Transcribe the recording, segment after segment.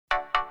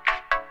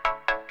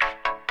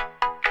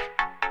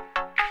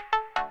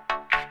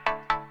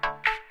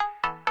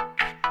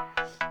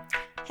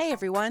Hey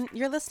everyone,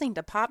 you're listening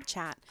to Pop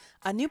Chat,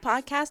 a new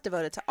podcast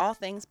devoted to all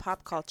things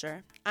pop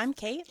culture. I'm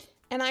Kate.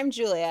 And I'm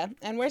Julia,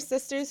 and we're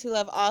sisters who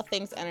love all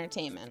things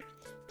entertainment.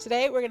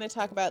 Today we're going to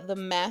talk about the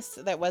mess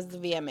that was the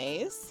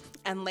VMAs.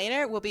 And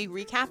later we'll be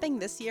recapping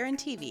this year in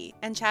TV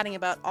and chatting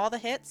about all the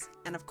hits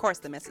and of course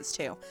the misses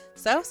too.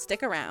 So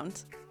stick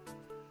around.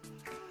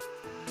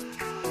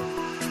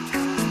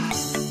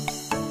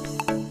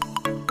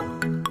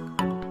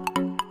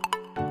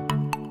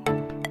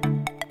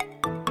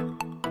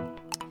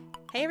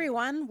 Hey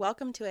everyone,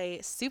 welcome to a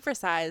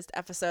supersized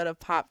episode of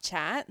Pop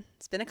Chat.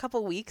 It's been a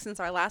couple weeks since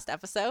our last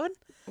episode.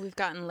 We've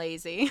gotten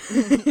lazy.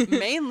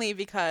 Mainly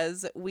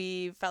because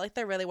we felt like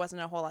there really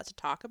wasn't a whole lot to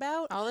talk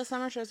about. All the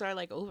summer shows are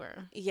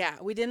over. Yeah,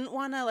 we didn't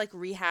want to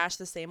rehash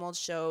the same old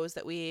shows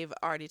that we've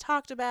already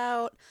talked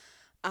about.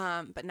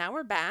 But now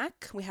we're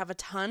back. We have a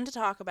ton to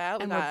talk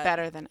about. And we're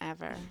better than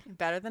ever.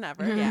 Better than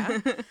ever, yeah.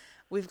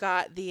 We've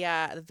got the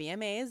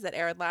VMAs that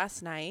aired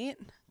last night.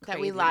 That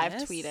we live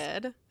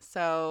tweeted.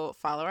 So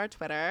follow our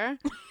Twitter.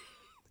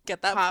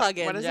 Get that plug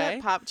in, What is Jay?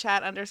 it?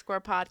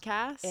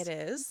 PopChat_podcast. It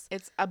is.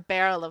 It's a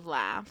barrel of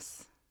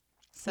laughs.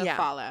 So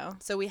follow.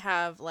 So we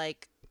have a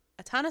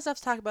ton of stuff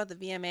to talk about the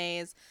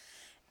VMAs.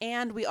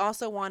 And we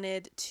also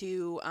wanted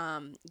to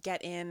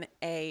get in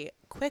a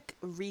quick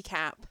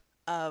recap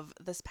of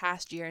this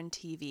past year in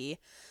TV.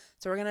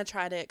 So we're going to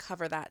try to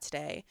cover that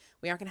today.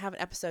 We aren't going to have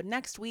an episode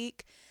next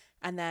week.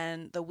 And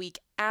then the week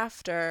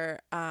after,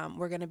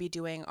 we're going to be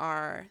doing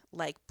our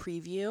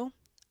preview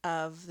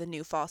of the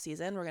new fall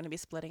season. We're going to be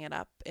splitting it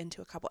up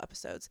into a couple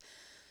episodes.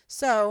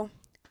 So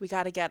we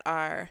got to get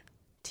our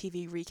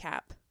TV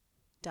recap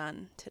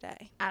done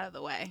today. Out of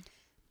the way.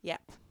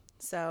 Yep.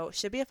 So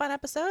should be a fun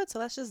episode. So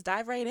let's just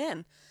dive right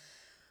in.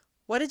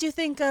 What did you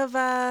think of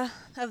the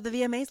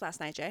VMAs last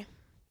night, Jay?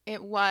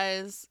 It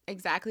was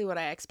exactly what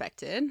I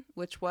expected,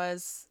 which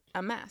was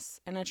a mess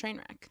and a train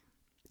wreck.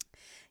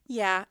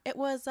 Yeah, it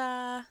was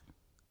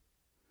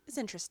it's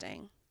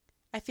interesting.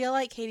 I feel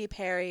like Katy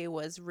Perry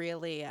was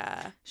really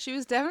she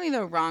was definitely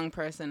the wrong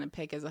person to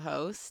pick as a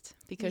host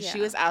because she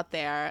was out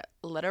there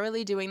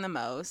literally doing the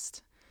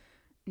most,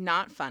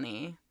 not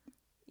funny,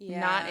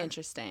 not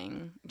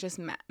interesting, just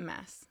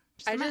mess.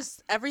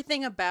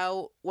 Everything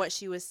about what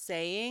she was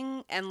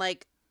saying, and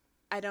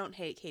I don't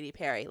hate Katy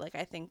Perry.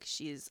 I think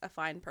she's a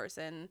fine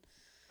person.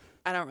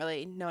 I don't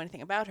really know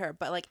anything about her,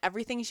 but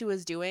everything she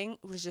was doing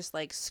was just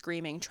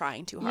screaming,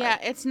 trying too hard. Yeah,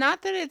 it's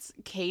not that it's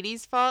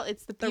Katie's fault.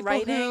 It's the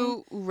people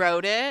who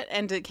wrote it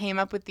and it came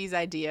up with these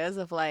ideas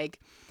of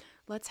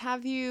let's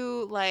have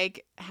you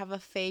have a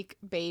fake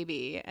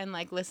baby and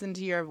listen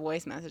to your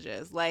voice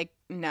messages.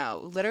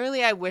 No,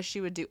 literally, I wish she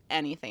would do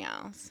anything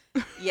else.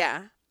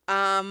 Yeah.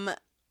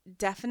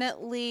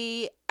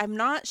 Definitely. I'm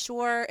not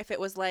sure if it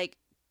was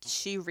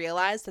she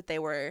realized that they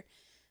were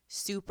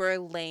super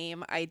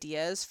lame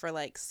ideas for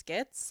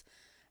skits,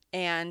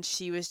 and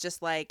she was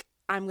just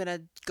I'm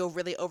gonna go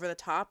really over the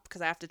top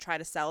because I have to try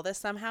to sell this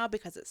somehow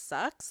because it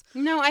sucks.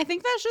 No, I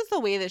think that's just the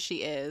way that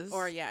she is.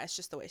 Or it's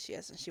just the way she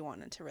is, and she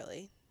wanted to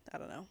really, I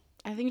don't know.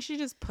 I think she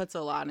just puts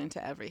a lot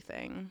into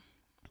everything.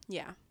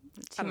 Yeah.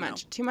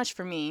 Too much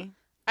for me.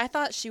 I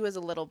thought she was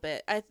a little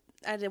bit, I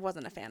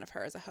wasn't a fan of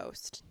her as a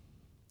host.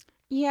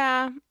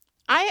 Yeah.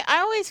 I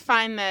always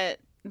find that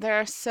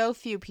there are so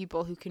few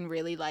people who can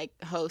really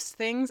host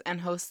things and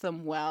host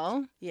them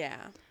well.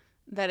 Yeah.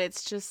 That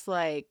it's just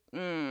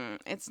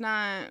it's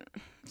not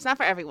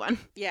for everyone.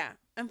 Yeah.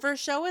 And for a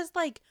show as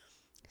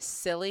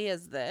silly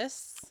as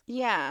this,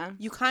 yeah,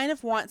 you kind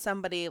of want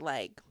somebody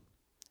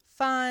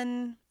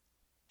fun,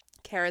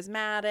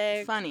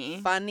 charismatic,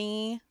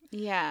 funny.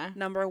 Yeah.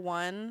 Number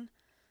one.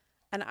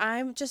 And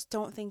I just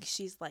don't think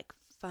she's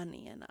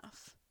funny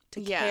enough to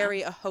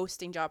carry a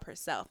hosting job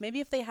herself. Maybe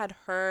if they had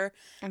her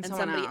and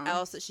somebody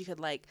else that she could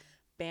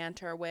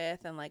banter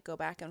with and go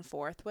back and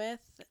forth with,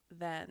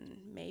 then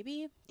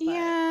maybe. But...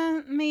 Yeah,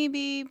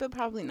 maybe, but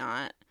probably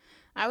not.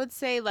 I would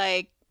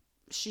say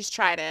she's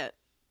tried it.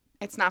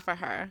 It's not for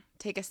her.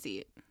 Take a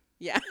seat.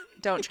 Yeah.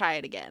 Don't try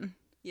it again.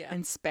 Yeah.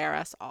 And spare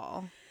us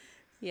all.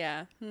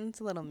 Yeah, it's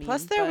a little mean.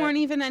 Plus, there weren't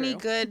even any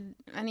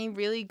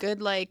really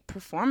good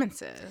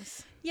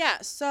performances. Yeah,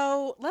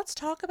 so let's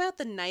talk about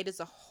the night as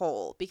a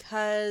whole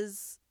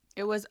because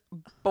it was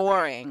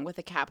boring with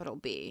a capital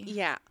B.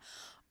 Yeah.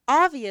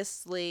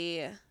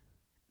 Obviously,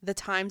 the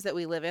times that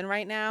we live in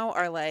right now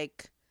are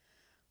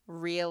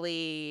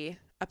really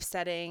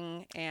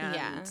upsetting and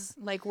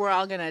we're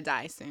all going to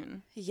die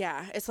soon.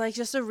 Yeah, it's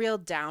just a real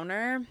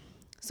downer.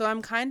 So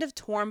I'm kind of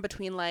torn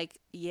between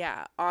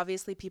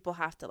obviously people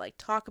have to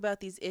talk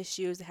about these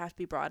issues, they have to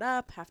be brought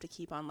up, have to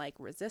keep on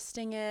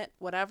resisting it,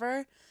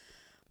 whatever.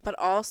 But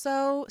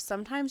also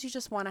sometimes you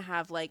just want to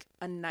have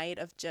a night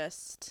of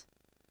just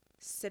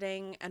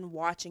sitting and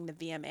watching the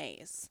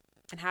VMAs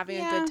and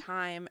having a good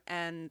time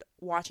and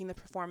watching the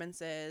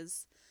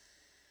performances,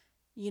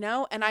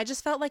 and I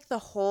just felt the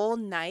whole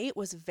night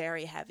was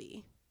very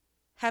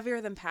heavier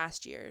than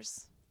past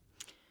years.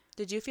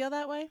 Did you feel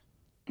that way?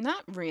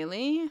 Not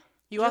really.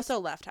 You also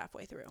left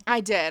halfway through. I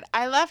did.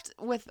 I left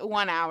with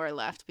 1 hour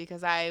left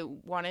because I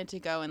wanted to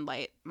go and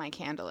light my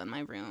candle in my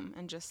room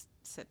and just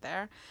sit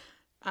there.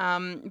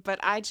 But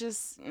I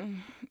just,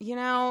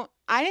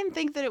 I didn't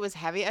think that it was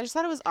heavy. I just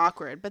thought it was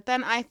awkward. But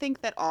then I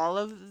think that all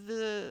of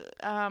the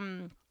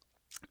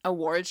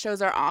award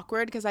shows are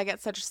awkward because I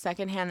get such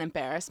secondhand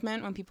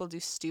embarrassment when people do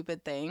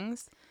stupid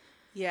things.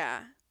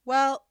 Yeah.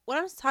 Well, what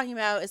I was talking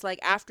about is like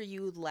after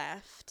you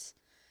left,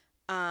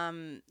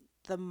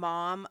 the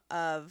mom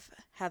of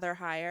Heather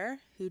Heyer,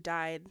 who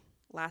died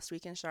last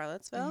week in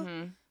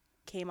Charlottesville,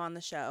 came on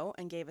the show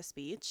and gave a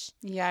speech.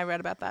 Yeah, I read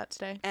about that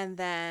today. And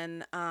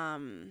then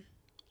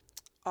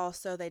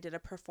also they did a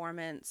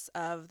performance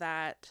of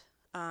that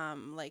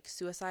like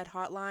Suicide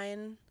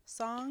Hotline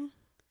song.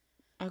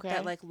 Okay.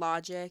 That like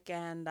Logic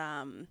and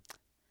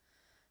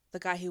the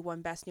guy who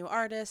won Best New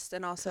Artist,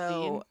 and also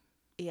Khalid.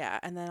 Yeah,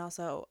 and then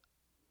also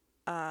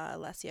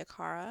Alessia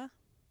Cara.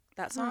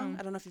 That song.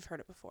 I don't know if you've heard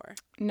it before.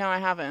 No, I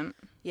haven't.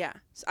 Yeah,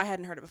 so I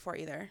hadn't heard it before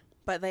either.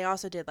 But they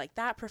also did like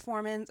that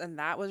performance, and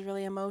that was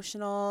really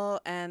emotional.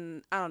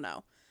 And I don't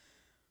know,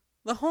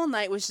 the whole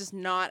night was just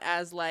not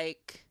as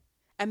like,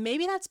 and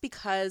maybe that's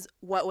because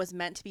what was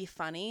meant to be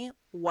funny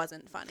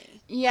wasn't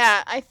funny.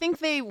 Yeah, I think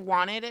they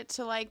wanted it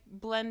to like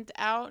blend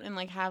out and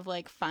like have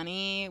like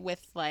funny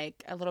with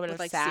like a little bit of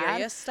like sad,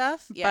 serious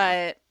stuff.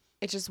 Yeah, but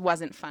it just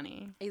wasn't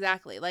funny.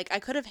 Exactly. Like I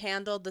could have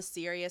handled the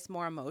serious,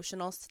 more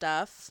emotional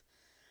stuff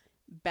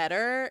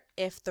better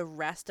if the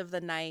rest of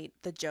the night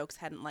the jokes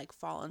hadn't like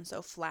fallen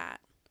so flat.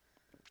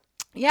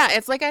 Yeah,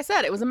 it's like I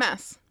said, it was a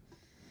mess.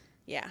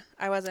 Yeah,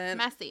 I wasn't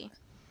Messy.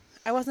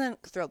 I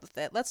wasn't thrilled with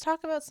it. Let's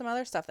talk about some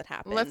other stuff that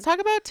happened. Let's talk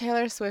about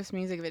Taylor Swift's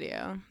music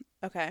video.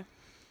 Okay.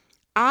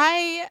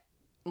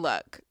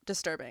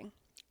 Disturbing.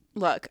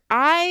 Look,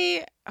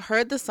 I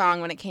heard the song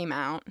when it came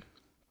out.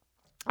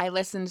 I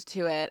listened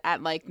to it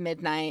at like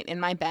midnight in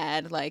my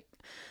bed, like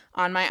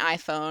on my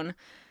iPhone,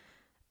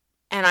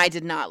 and I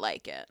did not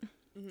like it.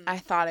 Mm-hmm. I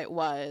thought it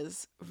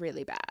was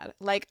really bad.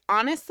 Like,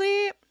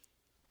 honestly,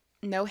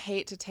 no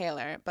hate to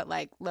Taylor, but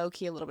like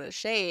low-key a little bit of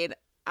shade.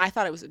 I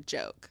thought it was a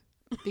joke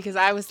because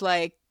I was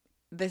like,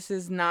 this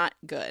is not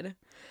good.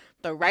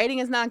 The writing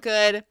is not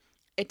good.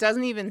 It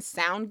doesn't even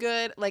sound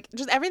good. Like,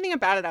 just everything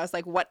about it, I was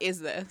like, what is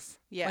this?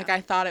 Yeah. Like,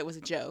 I thought it was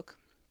a joke,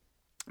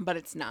 but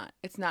it's not.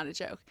 It's not a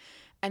joke.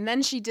 And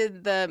then she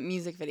did the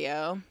music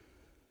video.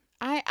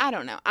 I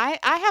don't know. I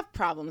have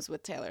problems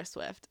with Taylor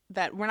Swift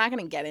that we're not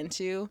going to get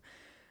into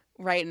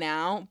right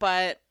now,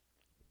 but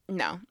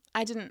no,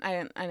 I didn't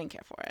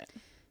care for it.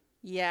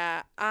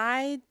 Yeah,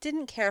 I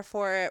didn't care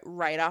for it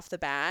right off the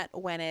bat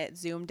when it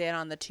zoomed in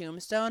on the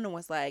tombstone and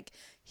was like,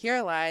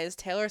 here lies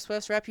Taylor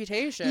Swift's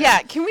reputation. Yeah,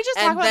 can we just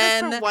talk about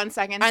this for 1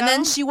 second? And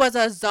then she was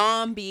a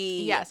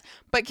zombie. Yes,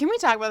 but can we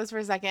talk about this for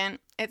a second?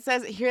 It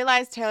says, here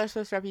lies Taylor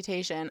Swift's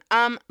reputation.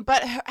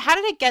 But how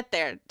did it get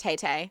there,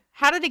 Tay-Tay?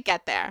 How did it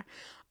get there?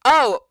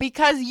 Oh,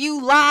 because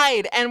you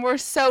lied and were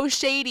so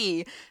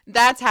shady.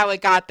 That's how it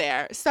got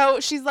there. So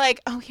she's like,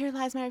 oh, here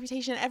lies my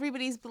reputation.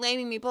 Everybody's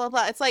blaming me, blah,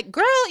 blah, blah. It's like,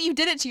 girl, you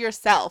did it to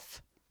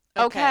yourself.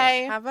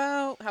 Okay. How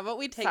about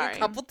we take a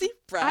couple deep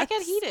breaths? I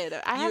get heated.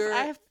 I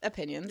have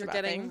opinions about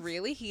things. You're getting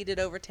really heated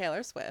over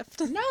Taylor Swift.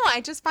 No,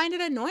 I just find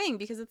it annoying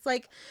because it's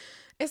like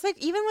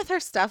even with her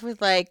stuff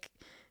with like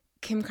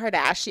Kim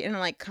Kardashian and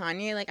like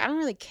Kanye, like I don't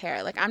really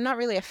care. Like I'm not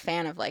really a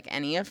fan of like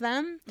any of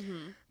them.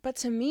 Mm-hmm. But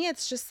to me,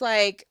 it's just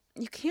like,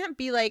 you can't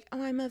be like,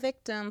 oh, I'm a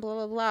victim, blah,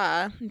 blah,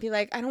 blah, and be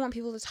like, I don't want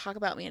people to talk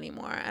about me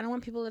anymore. I don't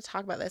want people to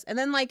talk about this. And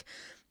then, like,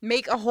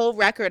 make a whole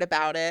record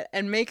about it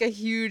and make a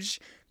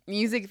huge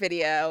music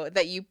video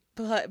that you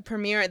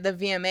premiere at the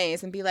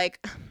VMAs and be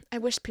like, I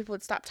wish people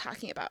would stop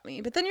talking about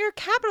me. But then you're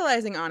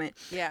capitalizing on it.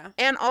 Yeah.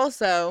 And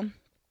also,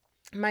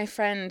 my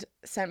friend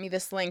sent me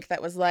this link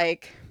that was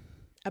like,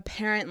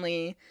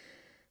 apparently,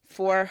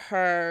 for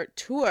her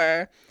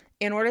tour,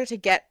 in order to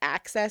get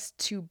access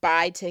to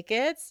buy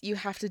tickets, you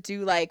have to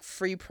do like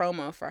free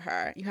promo for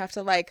her. You have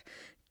to like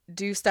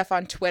do stuff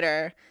on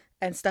Twitter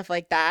and stuff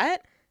like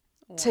that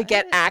to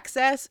get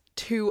access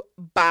to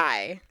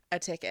buy a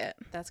ticket.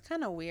 That's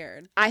kind of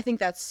weird. I think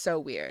that's so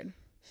weird.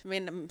 I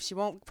mean, she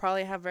won't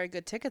probably have very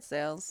good ticket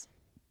sales.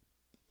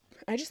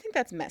 I just think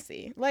that's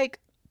messy. Like,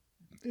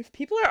 if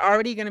people are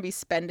already going to be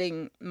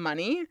spending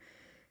money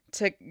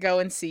to go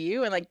and see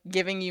you and like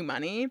giving you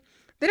money,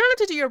 they don't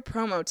have to do your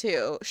promo,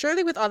 too.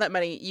 Surely with all that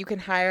money, you can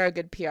hire a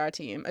good PR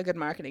team, a good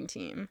marketing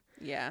team.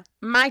 Yeah.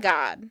 My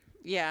God.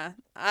 Yeah.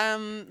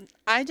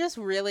 I just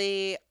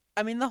really,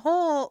 I mean, the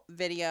whole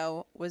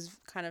video was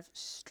kind of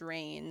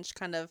strange,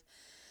 kind of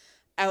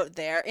out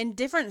there. In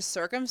different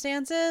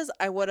circumstances,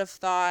 I would have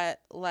thought,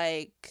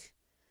 like,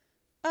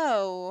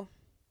 oh,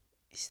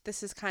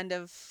 this is kind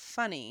of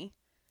funny.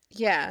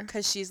 Yeah.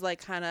 Because she's,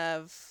 like, kind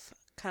of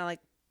like,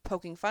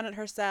 poking fun at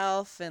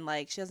herself and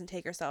like she doesn't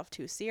take herself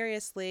too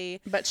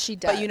seriously, but she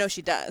does. But you know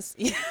she does.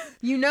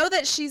 You know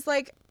that she's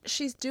like,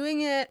 she's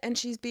doing it and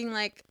she's being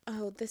like,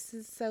 oh, this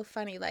is so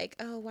funny, like,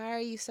 oh, why are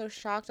you so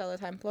shocked all the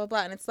time, blah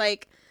blah. And it's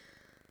like,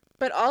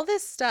 but all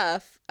this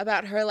stuff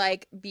about her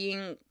like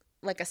being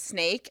like a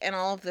snake and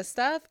all of this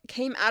stuff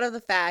came out of the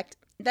fact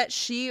that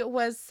she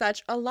was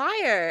such a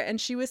liar and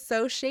she was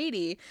so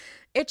shady.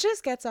 It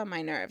just gets on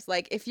my nerves.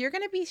 Like, if you're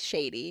going to be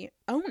shady,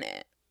 own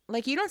it.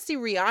 Like, you don't see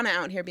Rihanna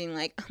out here being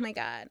like, oh my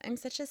God, I'm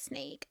such a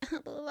snake. Blah,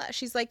 blah, blah.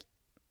 She's like,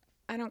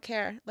 I don't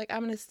care. Like,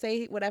 I'm going to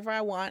say whatever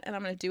I want and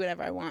I'm going to do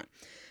whatever I want.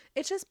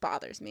 It just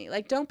bothers me.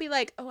 Like, don't be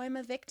like, oh, I'm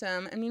a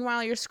victim. And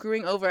meanwhile, you're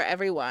screwing over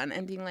everyone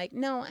and being like,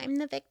 no, I'm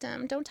the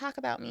victim. Don't talk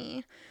about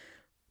me.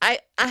 I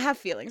have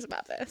feelings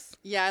about this.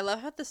 Yeah, I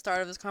love how at the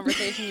start of this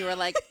conversation you were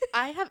like,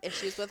 I have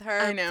issues with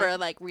her for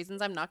like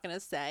reasons I'm not going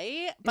to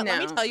say, but let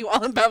me tell you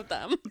all about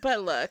them.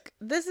 But look,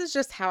 this is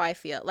just how I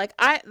feel. Like,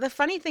 the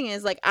funny thing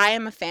is, like, I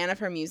am a fan of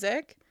her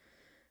music.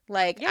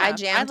 Like, yeah, I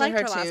jammed to her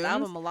tunes. Last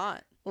album a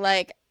lot.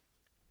 Like,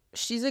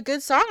 she's a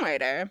good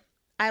songwriter.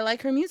 I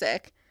like her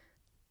music.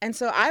 And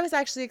so I was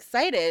actually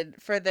excited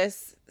for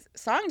this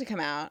song to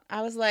come out.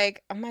 I was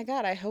like, oh my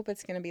God, I hope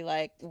it's going to be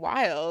like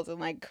wild and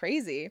like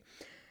crazy.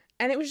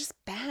 And it was just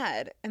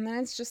bad. And then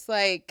it's just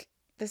like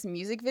this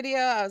music video.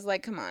 I was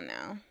like, come on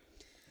now.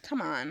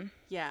 Come on.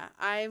 Yeah,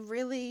 I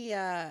really,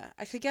 I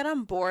could get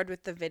on board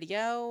with the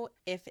video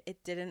if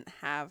it didn't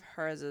have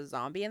her as a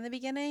zombie in the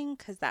beginning,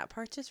 because that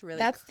part just really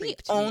creeped me out.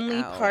 That's the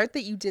only part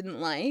that you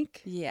didn't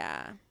like?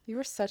 Yeah. You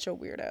were such a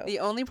weirdo. The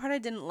only part I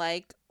didn't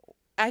like,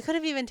 I could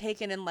have even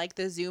taken in like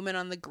the zoom in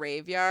on the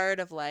graveyard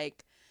of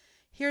like,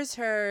 here's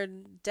her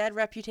dead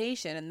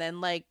reputation, and then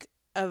like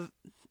of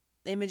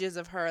images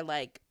of her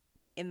like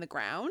in the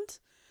ground.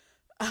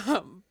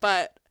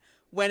 But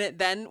when it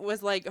then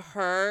was like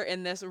her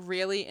in this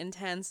really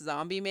intense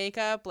zombie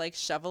makeup, like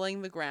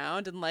shoveling the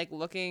ground and like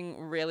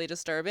looking really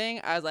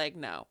disturbing, I was like,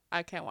 no,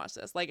 I can't watch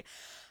this. Like,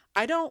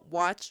 I don't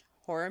watch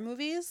horror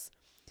movies,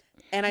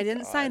 and I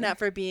didn't sign up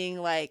for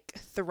being like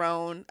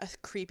thrown a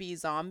creepy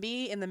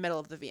zombie in the middle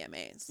of the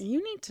VMAs.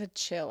 You need to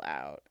chill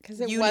out,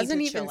 because it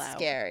wasn't even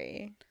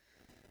scary.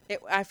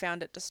 I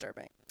found it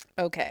disturbing.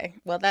 Okay,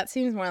 well, that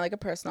seems more like a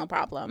personal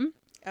problem.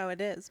 Oh,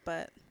 it is,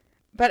 but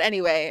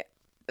anyway,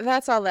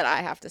 that's all that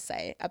I have to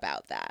say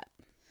about that.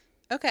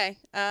 Okay.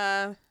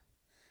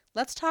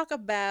 Let's talk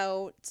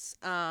about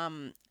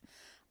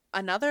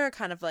another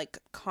kind of like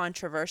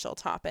controversial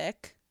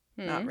topic.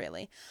 Not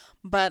really.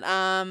 But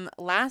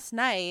last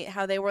night,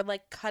 how they were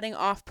like cutting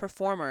off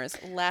performers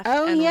left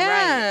and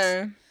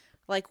right.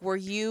 Like, were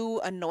you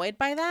annoyed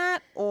by that,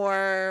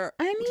 or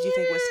did you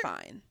think it was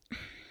fine?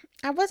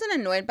 I wasn't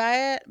annoyed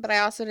by it, but I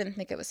also didn't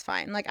think it was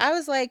fine. Like, I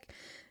was like,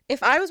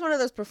 if I was one of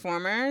those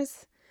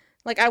performers,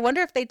 like, I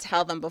wonder if they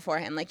tell them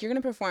beforehand, like, you're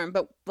going to perform,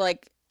 but,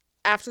 like,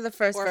 after the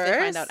first verse, they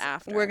find out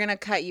after, we're going to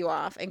cut you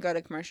off and go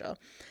to commercial.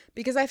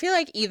 Because I feel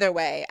like either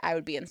way, I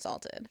would be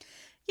insulted.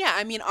 Yeah,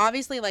 I mean,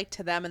 obviously, like,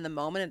 to them in the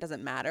moment, it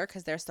doesn't matter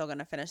because they're still going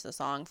to finish the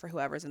song for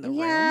whoever's in the room.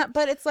 Yeah,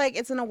 but it's like,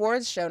 it's an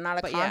awards show, not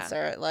a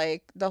concert. Yeah.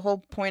 Like, the whole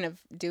point of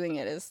doing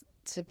it is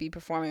to be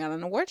performing on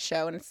an awards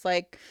show. And it's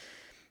like,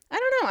 I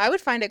don't know. I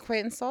would find it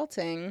quite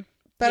insulting.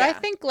 But I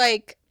think,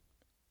 like,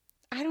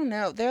 I don't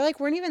know. There, like,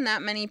 weren't even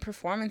that many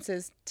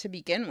performances to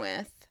begin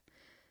with.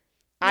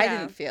 Yeah. I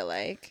didn't feel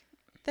like.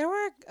 There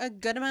were a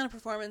good amount of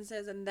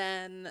performances, and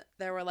then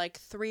there were, like,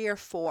 3 or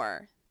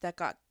 4 that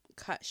got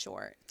cut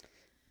short.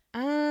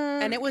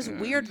 And it was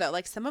weird, though.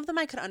 Like, some of them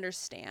I could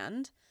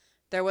understand.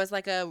 There was,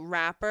 like, a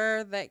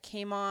rapper that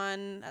came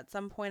on at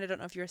some point. I don't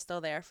know if you were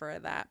still there for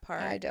that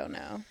part. I don't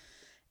know.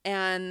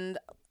 And,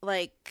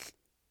 like,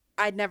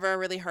 I'd never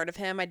really heard of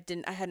him. I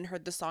hadn't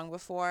heard the song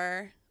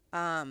before.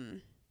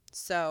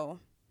 So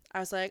I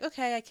was like,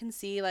 okay, I can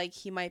see, like,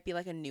 he might be,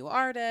 like, a new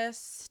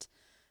artist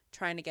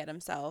trying to get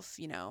himself,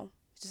 you know,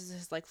 just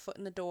his, like, foot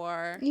in the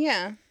door.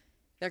 Yeah.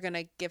 They're going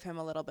to give him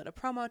a little bit of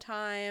promo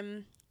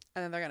time,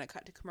 and then they're going to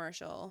cut to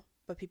commercial,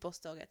 but people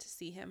still get to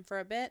see him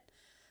for a bit.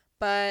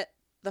 But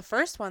the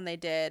first one they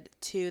did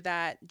to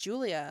that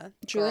Julia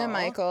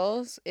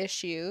Michaels,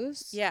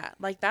 Issues. Yeah,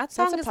 like, that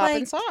song is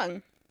like... That's a poppin'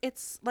 song.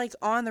 It's, like,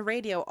 on the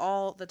radio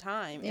all the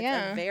time.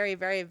 It's a very,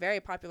 very, very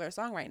popular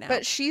song right now.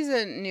 But she's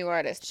a new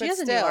artist. She is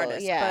a new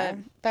artist. Yeah, but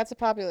that's a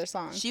popular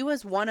song. She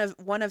was one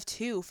of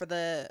 2 for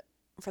the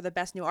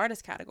best new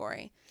artist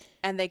category,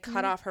 and they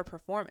cut off her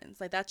performance.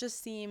 Like, that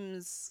just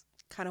seems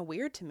kind of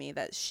weird to me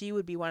that she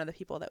would be one of the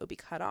people that would be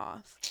cut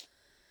off.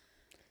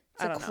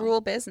 It's a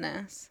cruel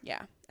business.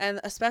 Yeah. And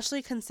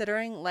especially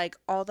considering, like,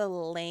 all the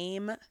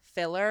lame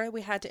filler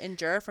we had to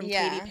endure from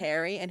Katy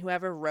Perry and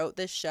whoever wrote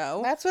this show.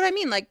 That's what I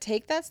mean. Like,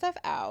 take that stuff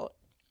out.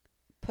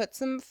 Put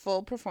some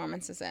full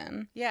performances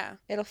in. Yeah.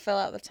 It'll fill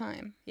out the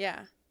time.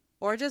 Yeah.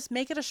 Or just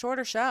make it a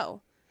shorter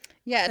show.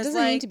 Yeah, it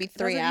doesn't need to be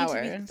 3 hours.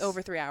 Need to be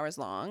over 3 hours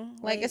long.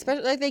 Like,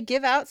 especially, like, they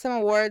give out some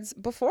awards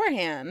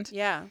beforehand.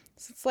 Yeah.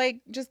 So it's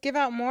like, just give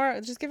out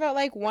more. Just give out,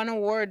 like, 1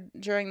 award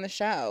during the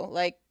show.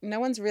 Like, no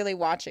one's really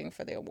watching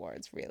for the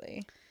awards,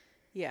 really.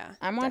 Yeah.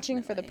 I'm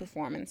watching for the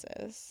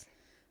performances.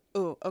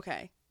 Ooh,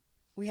 okay.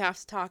 We have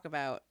to talk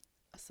about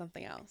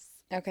something else.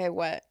 Okay,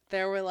 what?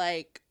 There were,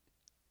 like,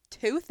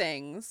 2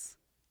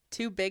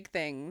 big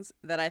things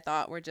that I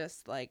thought were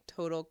just, like,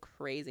 total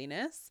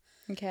craziness.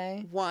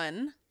 Okay.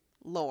 1,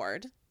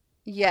 Lorde.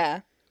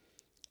 Yeah.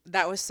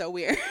 That was so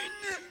weird.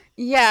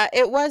 Yeah,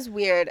 it was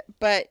weird,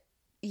 but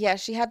yeah,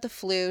 she had the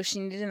flu. She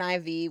needed an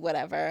IV,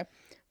 whatever.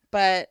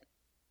 But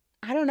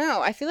I don't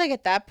know. I feel like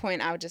at that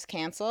point I would just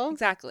cancel.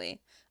 Exactly.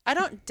 I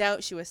don't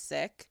doubt she was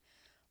sick,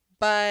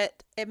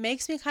 but it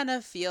makes me kind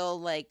of feel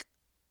like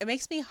it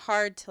makes me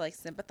hard to like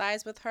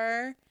sympathize with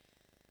her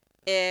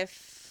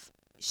if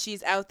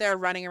she's out there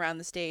running around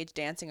the stage,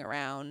 dancing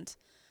around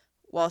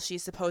while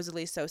she's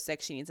supposedly so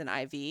sick she needs an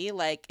IV.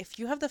 Like, if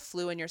you have the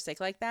flu and you're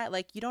sick like that,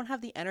 like, you don't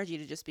have the energy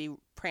to just be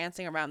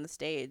prancing around the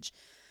stage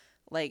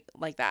like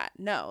that.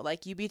 No,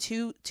 like, you'd be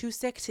too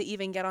sick to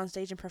even get on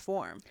stage and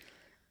perform.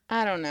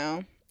 I don't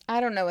know. I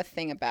don't know a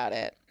thing about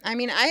it. I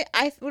mean,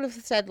 I would have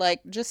said, like,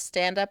 just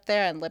stand up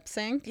there and lip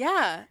sync.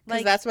 Yeah. Because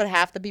Like, that's what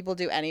half the people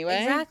do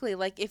anyway. exactly.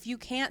 Like, if you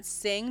can't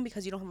sing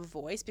because you don't have a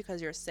voice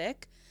because you're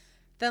sick,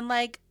 then,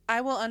 like,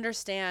 I will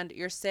understand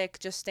you're sick.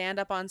 Just stand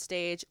up on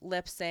stage,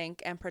 lip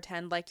sync, and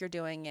pretend like you're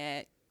doing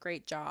it.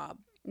 Great job.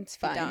 It's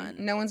fine. Done.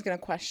 No one's going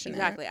to question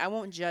Exactly. I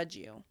won't judge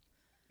you.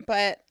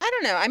 But I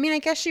don't know. I mean, I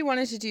guess she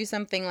wanted to do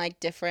something like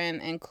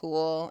different and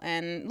cool.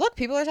 And look,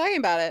 people are talking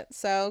about it.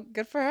 So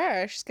good for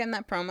her. She's getting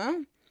that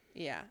promo.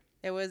 Yeah.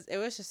 It was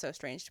just so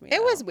strange to me.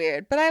 It was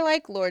weird, but I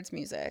like Lord's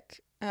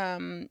music.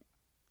 So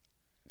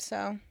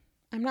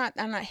I'm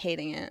not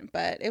hating it,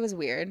 but it was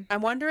weird.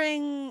 I'm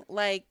wondering,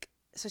 like,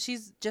 so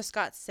she's just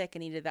got sick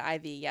and needed the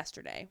IV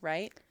yesterday,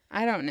 right?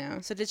 I don't know.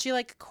 So did she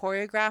like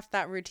choreograph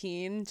that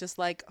routine, just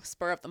like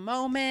spur up the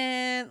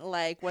moment?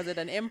 Like, was it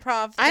an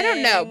improv thing? I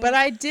don't know, but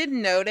I did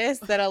notice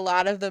that a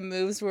lot of the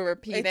moves were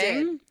repeating. It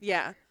did.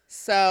 Yeah.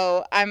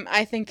 So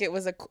I think it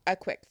was a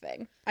quick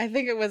thing. I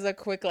think it was a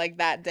quick, like,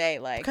 that day,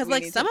 like, because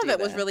like some of it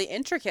was really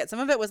intricate. Some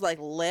of it was like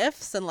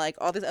lifts and like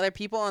all these other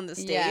people on the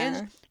stage.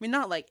 Yeah. I mean,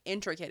 not like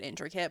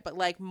intricate, but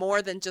like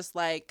more than just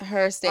like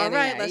her standing.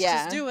 All right, there. let's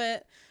just do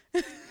it.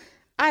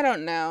 I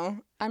don't know.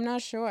 I'm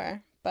not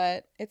sure,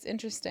 but it's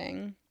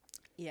interesting.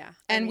 Yeah.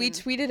 And I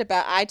tweeted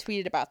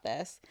about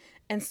this,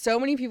 and so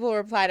many people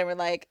replied and were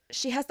like,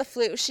 she has the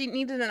flu. She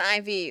needed an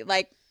IV.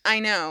 Like, I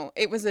know.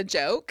 It was a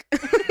joke.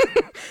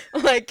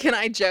 Like, can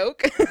I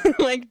joke?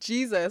 Like,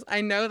 Jesus.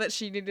 I know that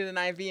she needed an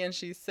IV and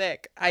she's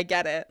sick. I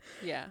get it.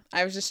 Yeah.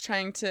 I was just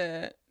trying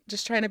to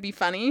be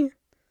funny.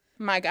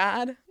 My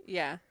God.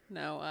 Yeah.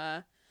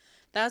 No,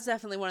 that was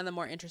definitely one of the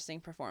more interesting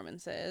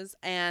performances.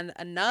 And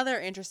another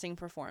interesting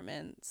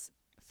performance,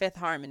 Fifth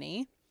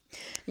Harmony.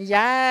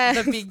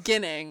 Yes. The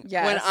beginning.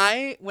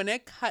 Yes. When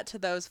it cut to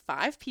those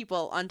 5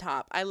 people on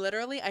top,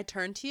 I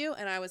turned to you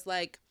and I was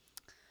like,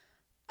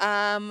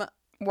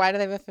 why do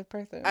they have a 5th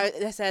person?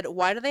 I said,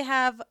 why do they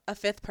have a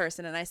 5th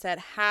person? And I said,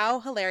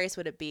 how hilarious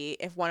would it be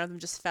if one of them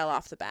just fell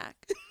off the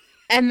back?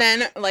 And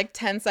then, like,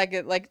 10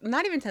 seconds, like,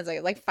 not even 10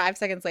 seconds, like, 5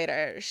 seconds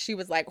later, she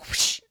was like,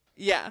 whoosh,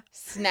 yeah.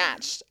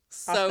 snatched.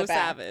 So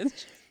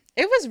savage.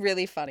 It was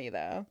really funny,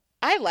 though.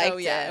 I liked it. Oh,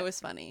 yeah, it was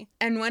funny.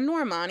 And when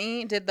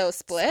Normani did those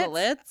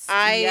splits,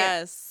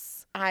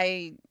 yes.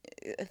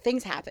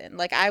 Things happened.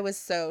 Like, I was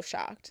so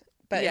shocked,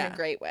 but in a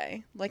great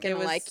way. Like, it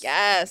was like,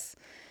 yes.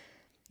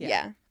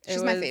 Yeah.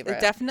 She's my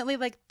favorite. Definitely,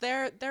 like,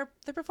 their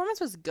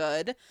performance was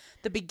good.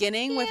 The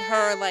beginning with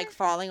her, like,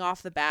 falling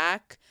off the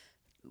back,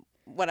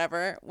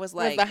 whatever, was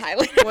like the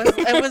highlight.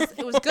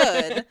 It was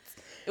good.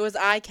 It was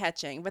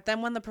eye-catching. But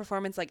then when the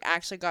performance, like,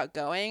 actually got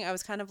going, I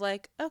was kind of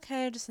like,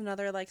 okay, just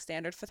another, like,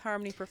 standard Fifth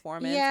Harmony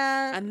performance.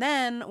 Yeah. And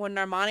then when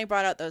Normani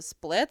brought out those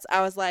splits,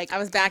 I was like, I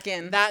was back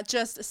in. That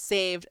just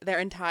saved their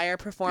entire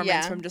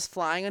performance from just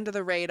flying under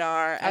the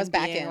radar and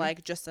being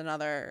like just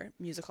another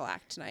musical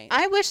act tonight.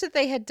 I wish that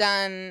they had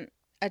done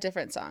a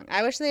different song.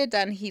 I wish they had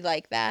done He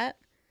Like That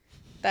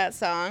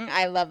song.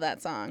 I love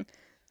that song.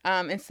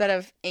 Instead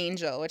of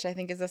Angel, which I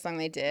think is the song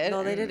they did.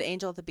 No, they did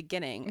Angel at the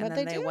beginning, and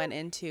then they went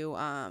into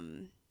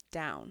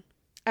Down.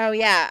 Oh,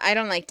 yeah. I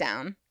don't like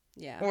Down.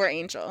 Yeah. Or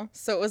Angel.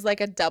 So it was like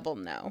a double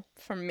no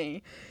from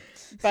me.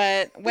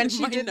 But when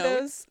she did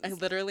those... I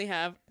literally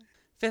have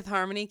Fifth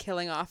Harmony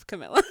killing off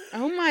Camilla.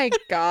 Oh, my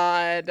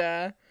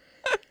God.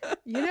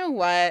 You know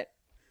what?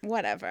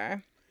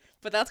 Whatever.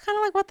 But that's kind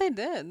of like what they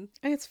did.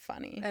 It's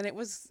funny. And it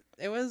was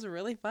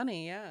really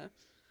funny, yeah.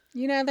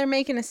 You know, they're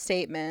making a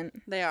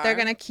statement. They are. They're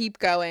going to keep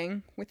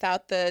going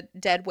without the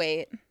dead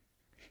weight.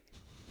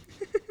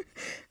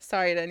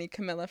 Sorry to any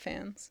Camilla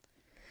fans.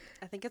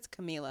 I think it's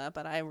Camila,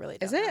 but I really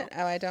don't know. Is know. it?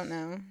 Oh, I don't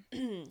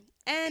know.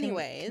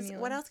 Anyways,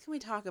 what else can we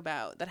talk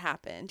about that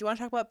happened? Do you want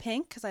to talk about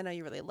Pink? Because I know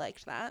you really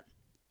liked that.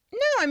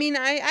 No, I mean,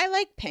 I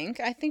like Pink.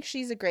 I think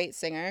she's a great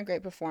singer, a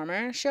great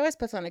performer. She always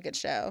puts on a good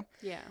show.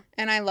 Yeah.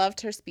 And I loved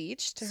her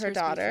speech to her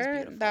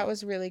daughter. That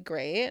was really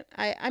great.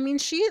 I mean,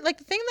 she, like,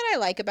 the thing that I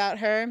like about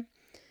her...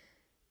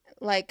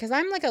 Like, because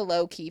I'm, like, a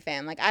low-key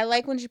fan. Like, I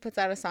like when she puts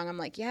out a song, I'm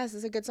like, yes, this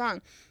is a good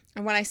song.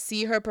 And when I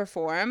see her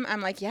perform,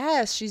 I'm like,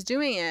 yes, she's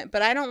doing it.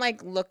 But I don't,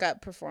 like, look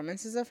up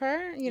performances of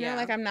her. You know,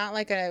 like, I'm not,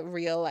 like, a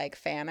real, like,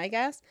 fan, I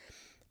guess.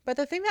 But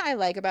the thing that I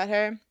like about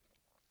her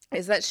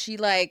is that she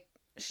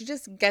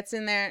just gets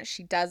in there,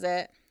 she does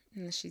it,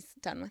 and then she's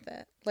done with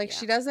it. Like,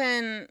 she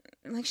doesn't,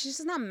 like, she's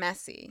just not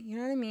messy. You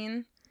know what I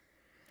mean?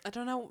 I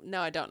don't know.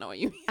 No, I don't know what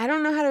you mean. I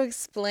don't know how to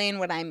explain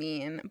what I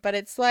mean, but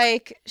it's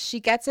like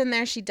she gets in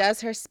there, she does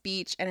her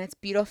speech, and it's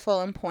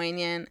beautiful and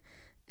poignant,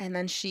 And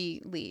then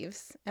she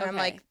leaves. And I'm Okay.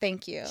 like,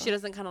 thank you. She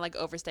doesn't kind of like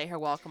overstay her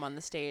welcome on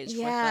the stage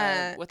with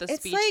a It's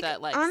speech like,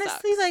 that like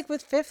honestly, sucks. like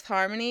with Fifth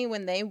Harmony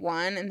when they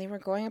won and they were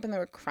going up and they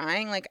were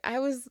crying, like I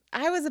was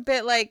a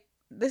bit like,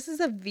 this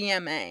is a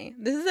VMA.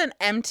 This is an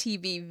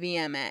MTV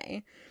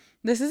VMA.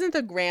 This isn't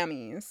the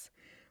Grammys.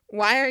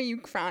 Why are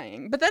you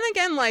crying? But then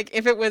again, like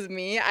if it was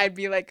me, I'd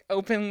be like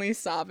openly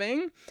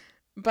sobbing.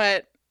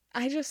 But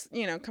I just,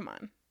 come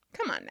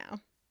on now.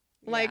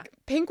 Like,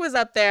 Pink was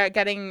up there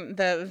getting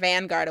the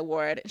Vanguard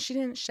Award. She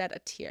didn't shed a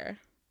tear.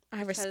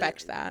 I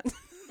respect that.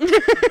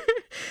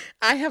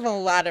 I have a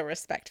lot of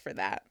respect for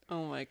that.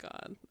 Oh, my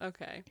God.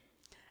 Okay.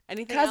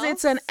 Anything else? Because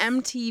it's an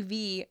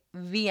MTV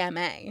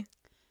VMA.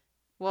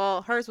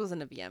 Well, hers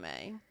wasn't a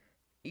VMA.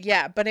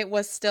 Yeah, but it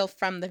was still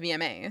from the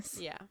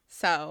VMAs. Yeah.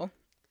 So,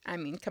 I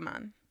mean, come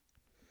on.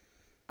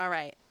 All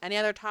right. Any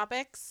other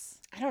topics?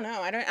 I don't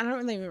know. I don't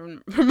really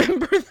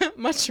remember that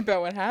much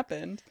about what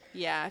happened.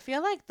 Yeah, I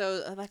feel like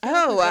those.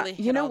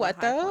 You know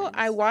what though?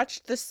 I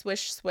watched the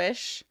Swish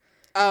Swish.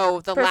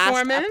 Oh, the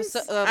performance.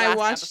 last episode. I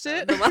watched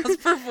it. The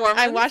last performance.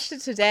 I watched it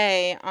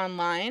today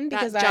online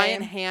because that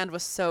giant hand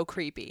was so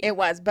creepy. It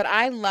was, but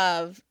I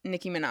love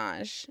Nicki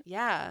Minaj.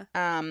 Yeah.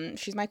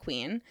 She's my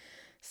queen.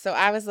 So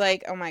I was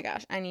like, oh my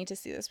gosh, I need to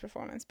see this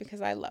performance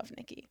because I love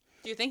Nicki.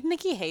 Do you think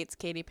Nicki hates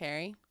Katy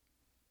Perry?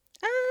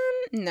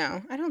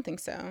 No, I don't think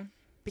so.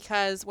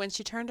 Because when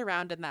she turned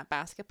around in that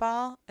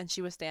basketball and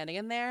she was standing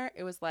in there,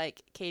 it was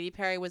like Katy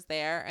Perry was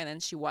there and then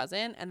she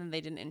wasn't, and then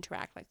they didn't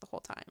interact like the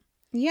whole time.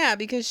 Yeah,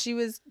 because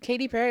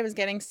Katy Perry was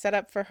getting set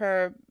up for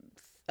her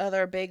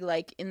other big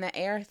like in the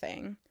air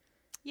thing.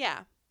 Yeah,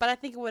 but I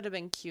think it would have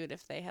been cute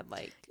if they had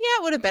like. Yeah,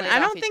 it would have been. I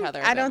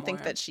don't think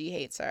more. that she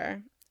hates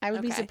her. I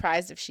would be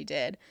surprised if she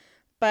did.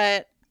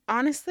 But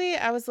honestly,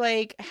 I was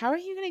like, how are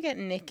you going to get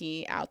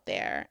Nicki out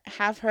there?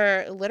 Have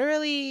her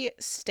literally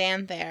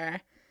stand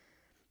there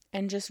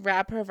and just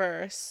rap her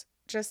verse,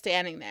 just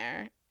standing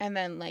there, and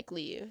then like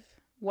leave.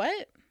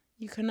 What?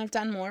 You couldn't have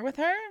done more with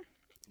her?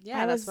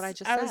 Yeah, that's what I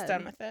just said. I was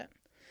done with it.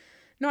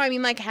 No, I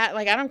mean like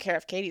I don't care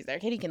if Katie's there.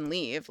 Katie can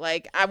leave.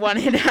 Like I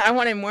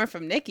wanted more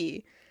from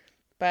Nicki.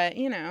 But,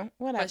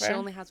 whatever. But she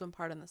only has one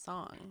part in the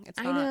song.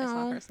 It's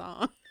not her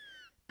song.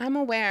 I'm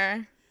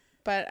aware,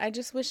 but I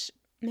just wish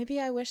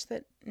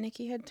that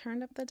Nicki had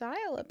turned up the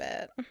dial a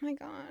bit. Oh my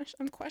gosh,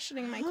 I'm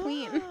questioning my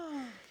queen.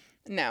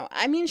 No,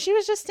 I mean, she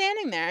was just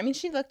standing there. I mean,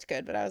 she looked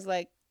good, but I was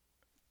like...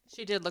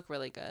 She did look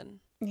really good.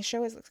 She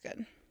always looks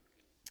good.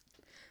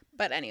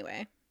 But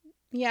anyway,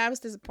 yeah, I was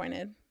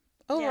disappointed.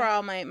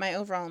 Overall, my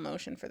overall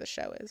emotion for the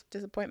show is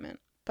disappointment.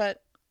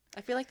 But...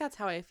 I feel like that's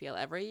how I feel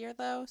every year,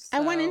 though. So... I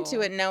went into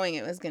it knowing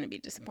it was going to be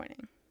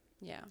disappointing.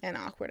 Yeah. And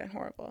awkward and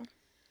horrible.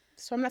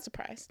 So I'm not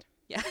surprised.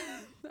 Yeah.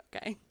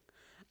 Okay.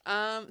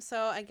 So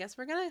I guess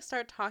we're gonna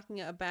start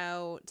talking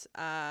about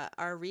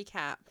our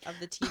recap of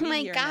the TV. Oh my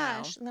year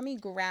gosh! now. Let me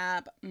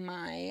grab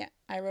I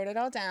wrote it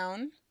all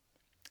down.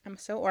 I'm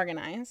so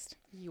organized.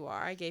 You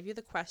are. I gave you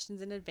the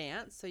questions in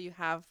advance, so you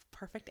have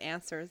perfect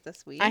answers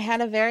this week. I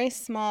had a very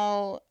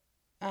small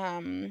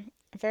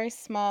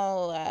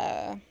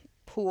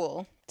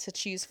pool to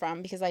choose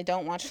from because I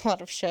don't watch a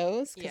lot of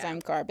shows because I'm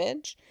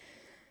garbage.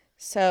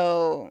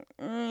 So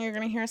you're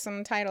gonna hear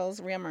some titles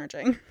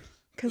reemerging.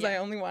 Because I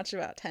only watch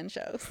about 10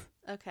 shows.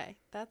 Okay.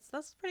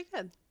 That's pretty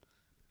good.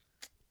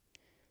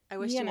 I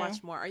wish you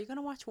watched more. Are you going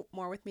to watch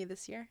more with me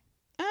this year?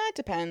 It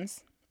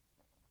depends.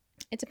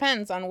 It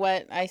depends on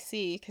what I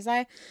see. Because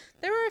there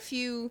were a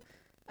few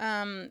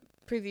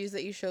previews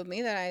that you showed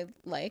me that I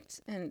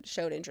liked and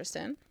showed interest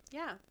in.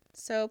 Yeah.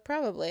 So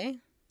probably.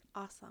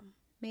 Awesome.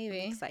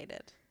 Maybe. I'm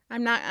excited.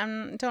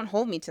 Don't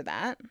hold me to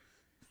that.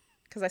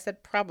 Because I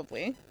said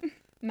probably.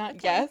 Not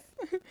guess.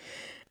 All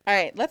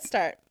right. Let's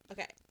start.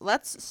 Okay,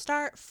 let's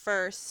start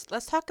first.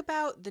 Let's talk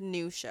about the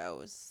new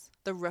shows,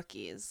 the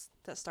rookies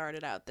that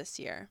started out this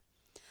year.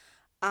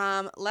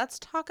 Let's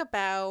talk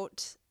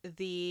about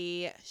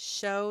the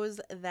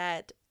shows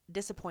that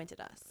disappointed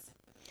us.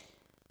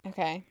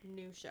 Okay.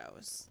 New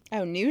shows.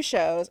 Oh, new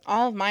shows.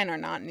 All of mine are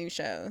not new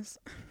shows.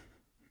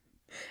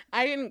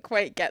 I didn't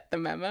quite get the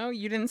memo.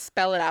 You didn't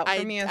spell it out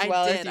for me as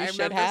well as you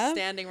should have. I remember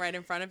standing right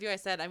in front of you. I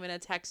said, I'm going to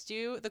text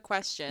you the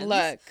questions.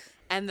 Look.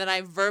 And then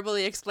I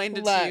verbally explained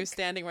it to you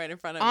standing right in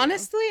front of you.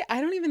 Honestly, I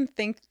don't even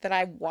think that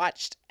I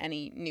watched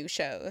any new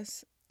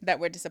shows that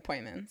were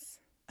disappointments.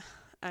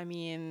 I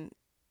mean,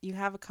 you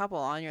have a couple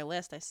on your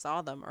list. I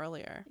saw them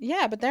earlier.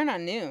 Yeah, but they're not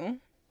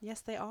new.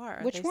 Yes, they are.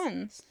 Which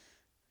ones?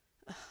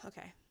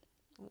 Okay.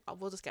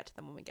 We'll just get to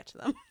them when we get to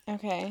them.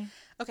 Okay.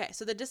 Okay,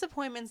 so the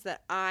disappointments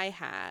that I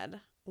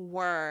had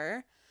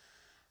were,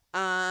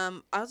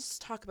 I'll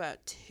just talk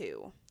about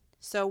two.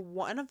 So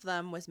one of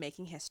them was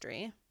Making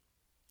History.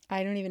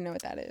 I don't even know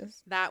what that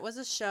is. That was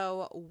a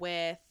show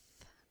with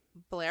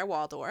Blair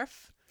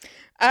Waldorf.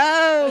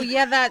 Oh,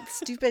 yeah, that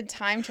stupid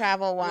time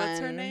travel one. What's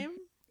her name?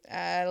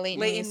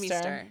 Leighton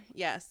Meester.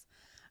 Yes.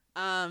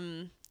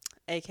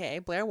 AKA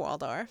Blair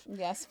Waldorf.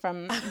 Yes,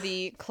 from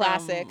the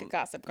classic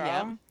Gossip Girl.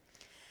 Yeah.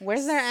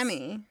 Where's their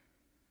Emmy?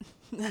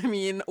 I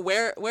mean,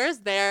 where's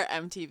their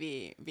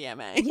MTV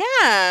VMA?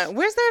 Yeah,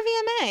 where's their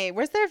VMA?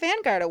 Where's their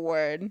Vanguard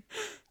Award?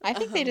 I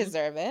think they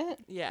deserve it.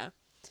 Yeah.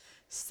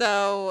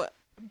 So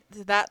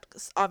that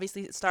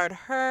obviously starred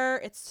her.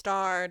 It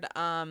starred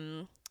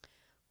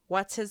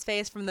what's his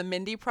face from the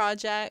Mindy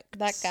Project.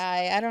 That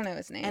guy, I don't know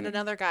his name. And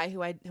another guy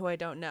who I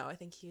don't know. I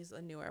think he's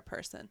a newer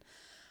person.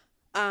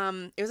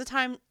 It was a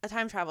time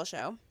travel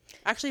show.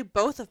 Actually,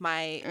 both of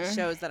my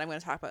shows that I'm going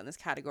to talk about in this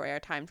category are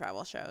time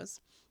travel shows.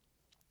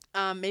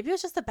 Maybe it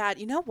was just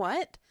you know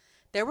what?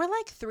 There were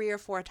like 3 or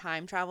 4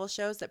 time travel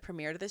shows that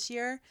premiered this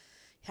year.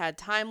 You had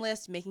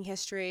Timeless, Making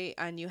History,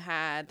 and you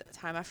had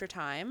Time After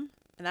Time.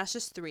 And that's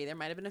just 3. There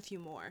might have been a few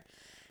more.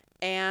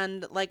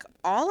 And like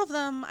all of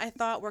them I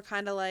thought were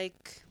kind of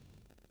like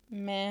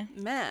meh.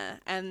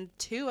 And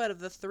 2 out of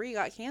the 3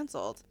 got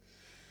canceled.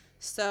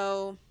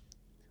 So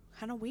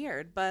kind of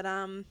weird. But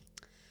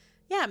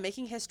yeah,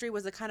 Making History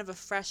was a kind of a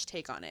fresh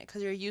take on it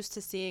because you're used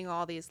to seeing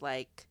all these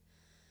like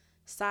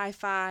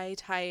sci-fi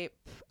type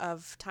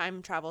of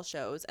time travel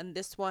shows, and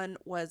this one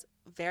was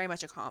very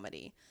much a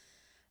comedy.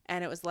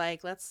 And it was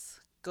like, let's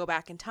go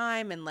back in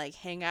time and like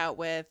hang out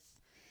with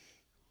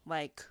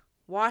like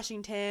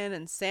Washington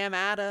and Sam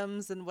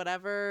Adams and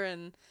whatever,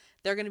 and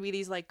they're gonna be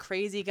these like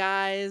crazy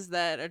guys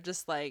that are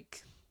just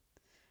like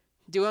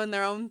doing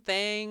their own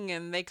thing,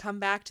 and they come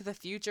back to the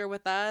future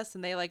with us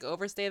and they like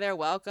overstay their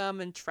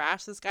welcome and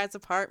trash this guy's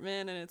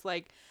apartment. And it's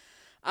like,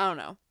 I don't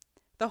know,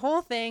 the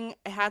whole thing,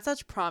 it had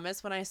such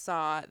promise when I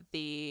saw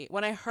the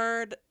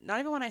trailers.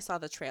 When I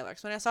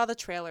saw the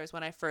trailers,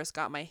 when I first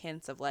got my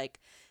hints of like,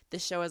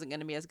 this show isn't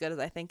going to be as good as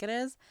I think it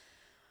is.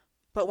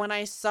 But when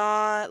I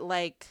saw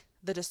like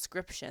the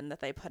description that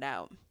they put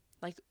out,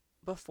 like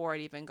before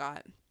it even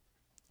got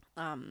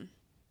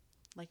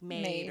like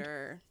made.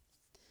 Or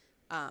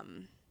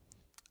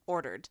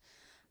ordered,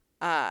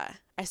 I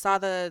saw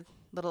the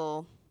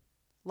little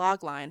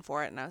log line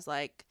for it, and I was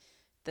like,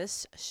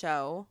 this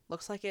show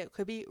looks like it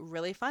could be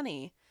really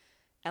funny,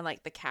 and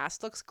like the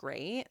cast looks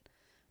great.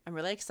 I'm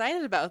really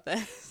excited about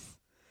this.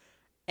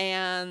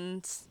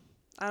 And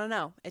I don't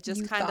know, it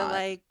just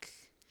kind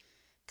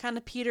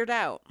of petered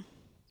out.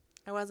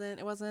 It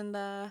wasn't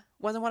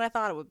what I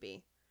thought it would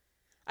be.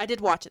 I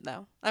did watch it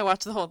though. I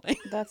watched the whole thing.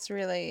 That's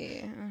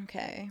really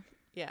okay.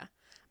 Yeah.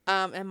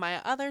 And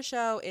my other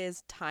show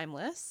is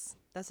Timeless.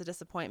 That's a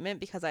disappointment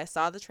because I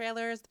saw the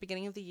trailers at the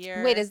beginning of the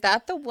year. Wait, is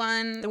that the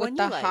one with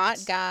the hot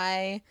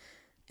guy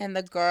and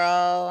the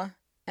girl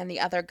and the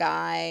other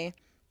guy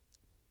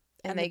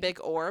and the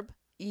big orb?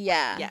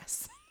 Yeah.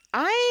 Yes.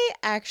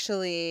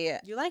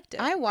 You liked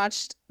it. I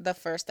watched the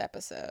first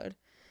episode.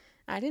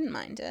 I didn't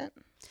mind it.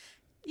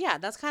 Yeah,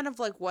 that's kind of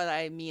like what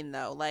I mean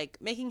though. Like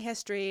Making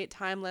History,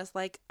 Timeless,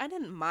 like I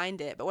didn't mind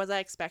it, but was I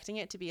expecting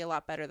it to be a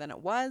lot better than it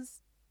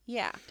was?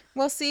 Yeah.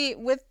 Well, see,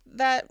 with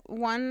that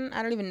one,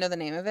 I don't even know the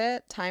name of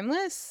it.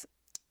 Timeless?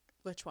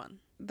 Which one?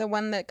 The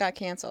one that got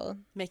canceled.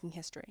 Making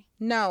History.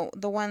 No,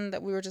 the one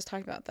that we were just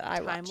talking about that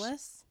I watched.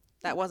 Timeless?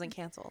 That wasn't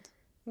canceled.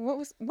 What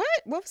was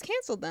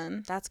canceled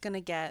then? That's going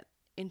to get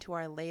into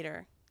our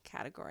later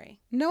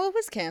category. No, it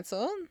was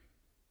canceled.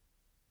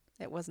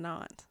 It was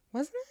not.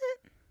 Wasn't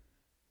it?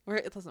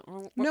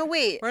 No,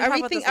 wait. Are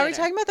we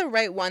talking about the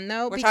right one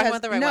though? We're talking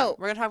about the right one.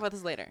 We're going to talk about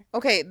this later.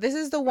 Okay, this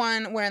is the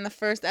one where in the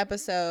first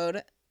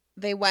episode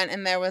they went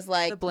and there was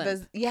like the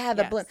blimp.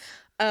 The blimp.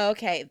 Oh,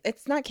 okay.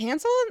 It's not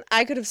canceled?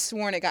 I could have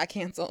sworn it got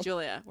canceled.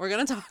 Julia, we're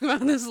going to talk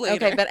about this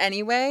later. Okay, but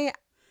anyway,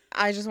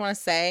 I just want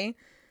to say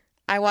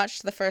I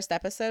watched the first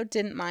episode,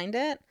 didn't mind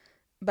it,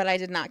 but I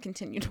did not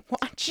continue to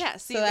watch. Yeah,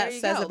 see, so that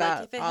says go. about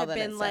like, if it all had that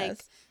been it like,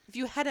 says. If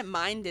you hadn't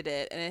minded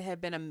it and it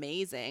had been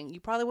amazing, you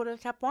probably would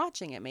have kept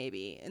watching it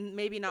maybe. And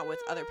maybe not with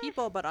other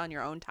people, but on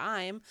your own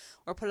time,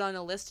 or put it on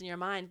a list in your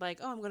mind like,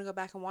 oh, I'm going to go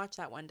back and watch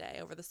that one day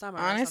over the summer.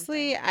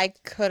 Honestly, I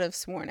could have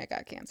sworn it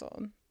got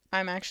canceled.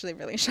 I'm actually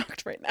really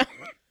shocked right now.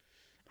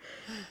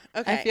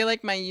 Okay. I feel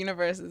like my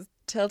universe is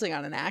tilting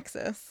on an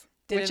axis,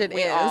 which it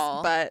is,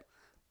 but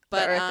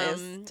the Earth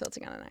is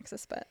tilting on an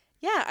axis. But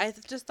yeah, I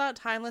just thought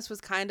Timeless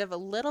was kind of a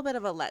little bit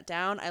of a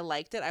letdown. I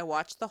liked it. I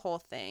watched the whole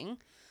thing.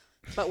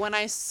 But when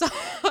I saw...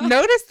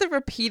 Notice the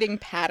repeating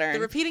pattern. The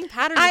repeating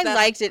pattern I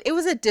liked it. It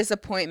was a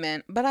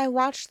disappointment, but I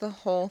watched the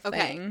whole thing.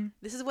 Okay,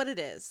 this is what it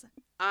is.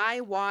 I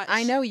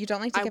know, you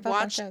don't like to give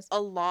up on shows. I watch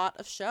a lot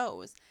of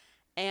shows.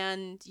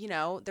 And, you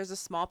know, there's a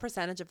small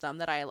percentage of them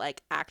that I,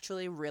 like,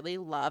 actually really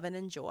love and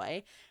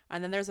enjoy.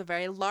 And then there's a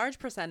very large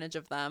percentage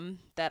of them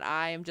that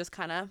I am just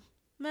kind of...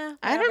 Meh,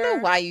 I don't know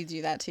why you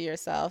do that to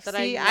yourself.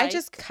 See, I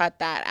just cut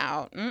that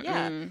out.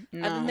 Yeah.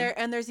 No.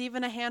 And there's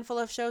even a handful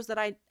of shows that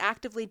I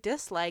actively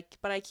dislike,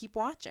 but I keep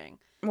watching.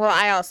 Well,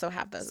 I also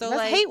have those. So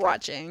that's hate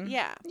watching.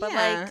 Yeah. But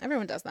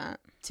everyone does that.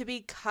 To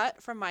be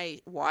cut from my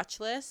watch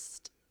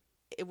list,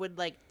 it would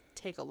like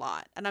take a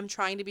lot. And I'm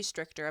trying to be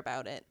stricter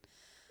about it.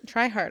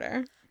 Try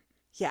harder.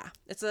 Yeah.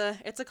 It's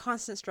a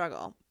constant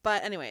struggle.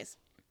 But anyways,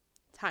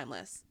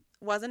 Timeless.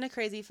 Wasn't a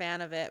crazy fan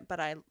of it,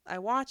 but I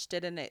watched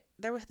it, and they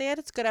had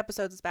its good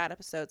episodes, its bad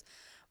episodes,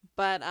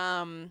 but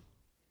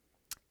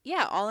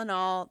yeah, all in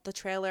all, the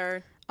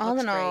trailer all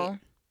in great. All,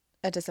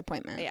 a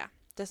disappointment. Yeah,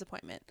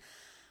 disappointment.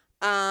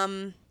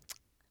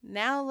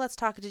 Now let's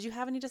talk. Did you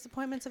have any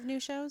disappointments of new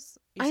shows?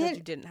 You said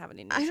you didn't have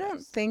any new shows. I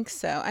don't think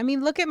so. I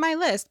mean, look at my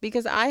list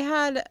because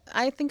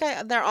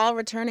they're all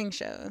returning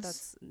shows.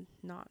 That's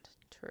not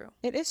true.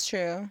 It is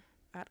true.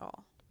 At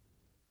all.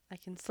 I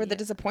can see for the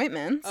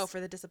disappointments. Oh,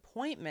 for the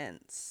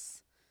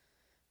disappointments.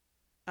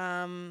 They're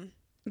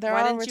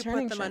why all didn't you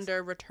put them shows.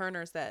 under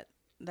returners that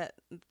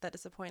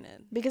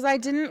disappointed? Because I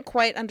didn't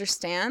quite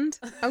understand.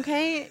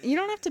 Okay, you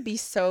don't have to be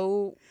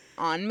so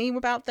on me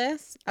about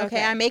this.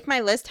 Okay, I make my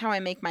list how I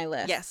make my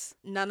list. Yes,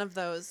 none of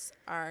those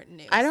are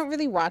new. I don't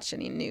really watch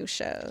any new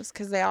shows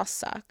because they all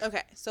suck.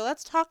 Okay, so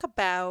let's talk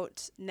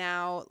about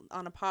now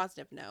on a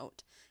positive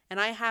note. And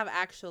I have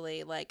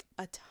actually like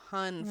a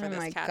ton for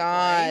this category. Oh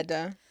my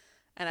God.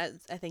 And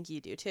I think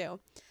you do too.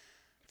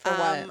 For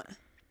what?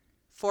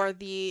 For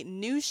the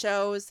new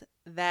shows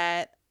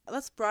that,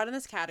 let's broaden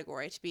this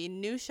category to be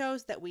new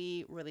shows that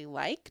we really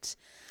liked.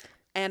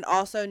 And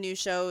also new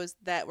shows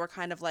that were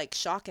kind of like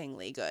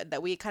shockingly good.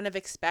 That we kind of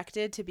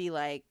expected to be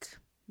like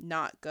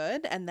not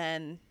good. And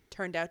then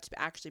turned out to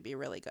actually be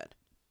really good.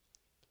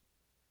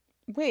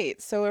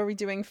 Wait, so are we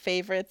doing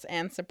favorites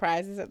and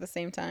surprises at the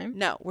same time?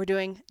 No, we're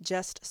doing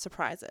just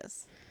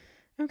surprises.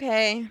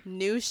 Okay.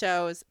 New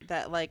shows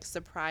that like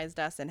surprised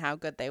us in how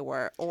good they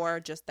were or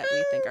just that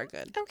we think are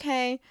good.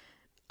 Okay.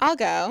 I'll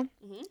go.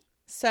 Mm-hmm.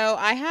 So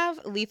I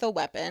have Lethal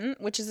Weapon,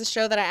 which is a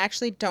show that I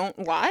actually don't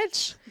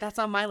watch. That's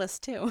on my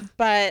list too.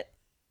 But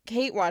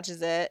Kate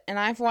watches it, and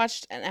I've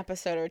watched an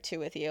episode or two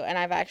with you, and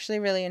I've actually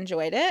really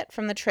enjoyed it.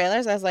 From the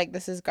trailers, I was like,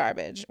 this is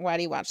garbage. Why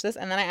do you watch this?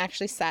 And then I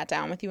actually sat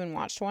down with you and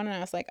watched one, and I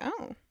was like,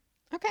 oh,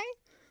 okay.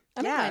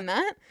 I don't mind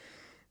that.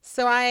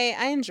 So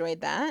I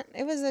enjoyed that.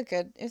 It was a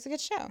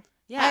good show.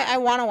 Yeah. I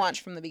want to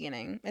watch from the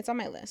beginning. It's on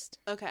my list.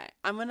 Okay.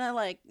 I'm going to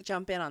like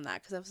jump in on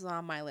that because it was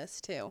on my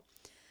list too.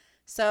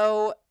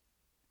 So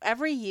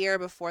every year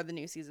before the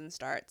new season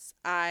starts,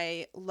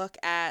 I look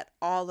at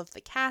all of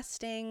the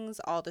castings,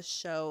 all the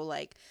show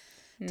like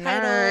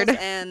titles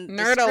and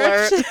nerd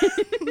alert.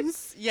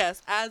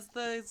 Yes, as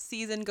the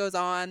season goes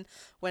on,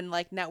 when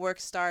like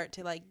networks start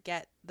to like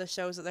get the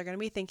shows that they're going to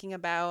be thinking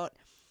about,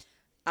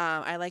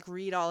 I like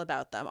read all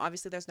about them.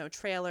 Obviously, there's no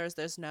trailers,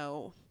 there's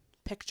no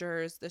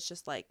pictures, there's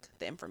just like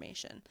the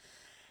information,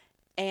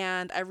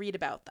 and I read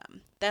about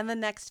them. Then the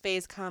next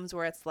phase comes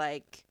where it's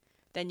like,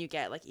 then you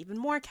get like even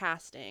more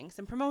casting,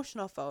 some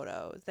promotional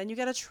photos, then you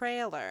get a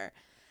trailer.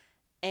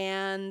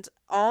 And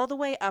all the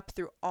way up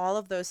through all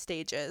of those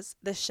stages,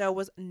 the show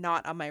was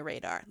not on my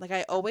radar. Like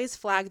I always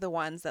flag the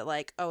ones that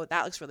like, oh,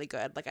 that looks really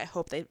good. Like I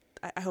hope they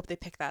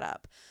pick that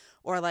up.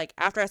 Or like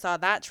after I saw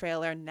that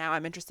trailer, now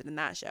I'm interested in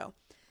that show.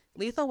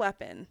 Lethal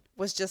Weapon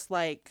was just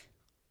like,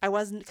 I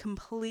wasn't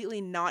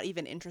completely not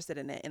even interested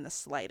in it in the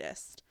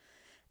slightest.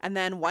 And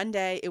then one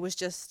day it was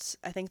just,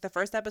 I think the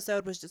first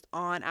episode was just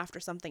on after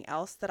something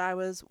else that I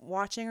was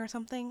watching or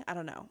something. I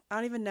don't know. I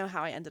don't even know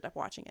how I ended up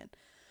watching it.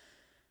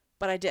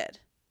 But I did.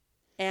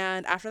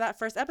 And after that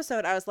first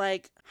episode, I was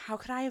like, how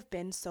could I have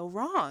been so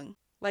wrong?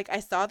 Like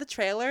I saw the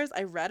trailers,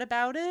 I read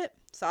about it,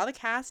 saw the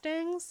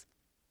castings,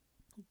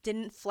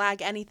 didn't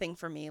flag anything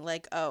for me.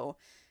 Like, oh,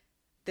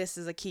 this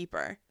is a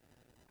keeper.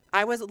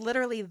 I was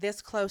literally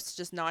this close to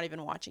just not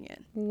even watching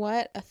it.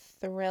 What a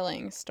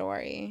thrilling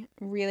story.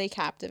 Really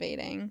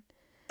captivating.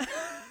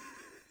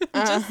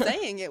 Just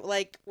saying, it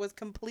like was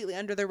completely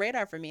under the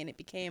radar for me, and it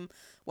became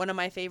one of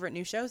my favorite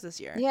new shows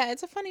this year. Yeah,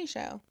 it's a funny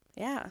show.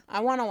 Yeah.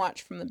 I want to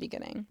watch from the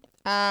beginning.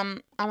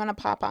 I'm going to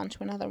pop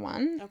onto another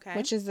one,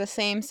 which is the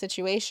same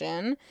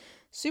situation.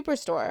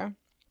 Superstore.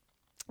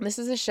 This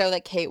is a show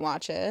that Kate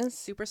watches.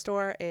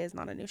 Superstore is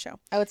not a new show.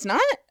 Oh, it's not?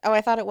 Oh,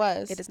 I thought it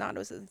was. It is not. It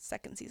was the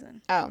second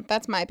season. Oh,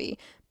 that might be.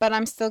 But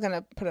I'm still going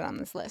to put it on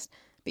this list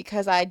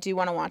because I do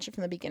want to watch it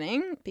from the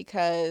beginning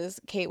because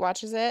Kate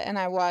watches it and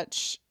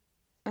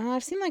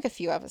I've seen like a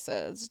few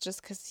episodes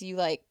just because you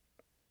like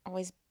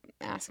always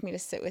ask me to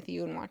sit with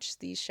you and watch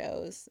these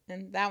shows.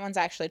 And that one's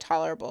actually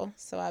tolerable,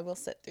 so I will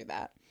sit through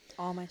that.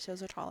 All my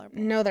shows are tolerable.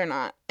 No, they're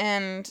not.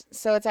 And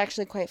so it's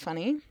actually quite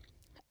funny.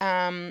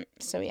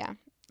 So yeah.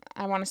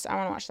 I want to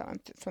watch that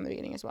one from the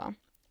beginning as well.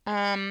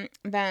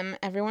 Then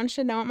everyone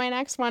should know what my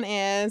next one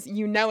is.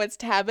 You know it's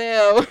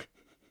Taboo.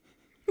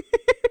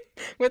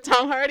 With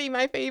Tom Hardy,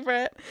 my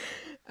favorite.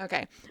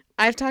 Okay.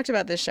 I've talked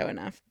about this show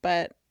enough,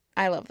 but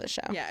I love this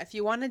show. Yeah, if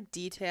you want a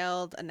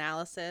detailed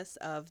analysis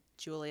of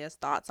Julia's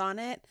thoughts on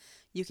it,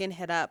 you can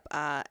hit up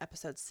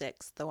episode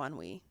 6, the one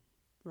we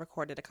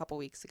recorded a couple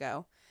weeks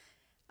ago.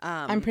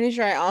 I'm pretty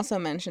sure I also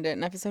mentioned it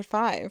in episode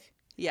 5.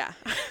 Yeah.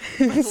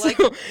 I think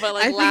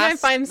I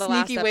find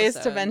sneaky ways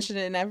to mention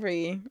it in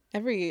every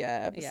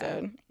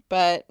episode. Yeah.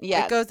 But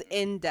yeah. It goes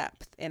in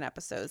depth in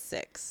episode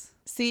 6.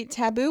 See,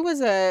 Taboo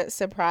was a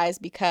surprise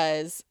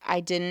because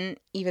I didn't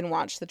even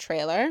watch the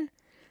trailer.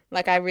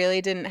 Like, I really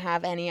didn't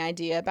have any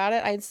idea about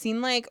it. I'd seen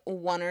like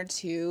 1 or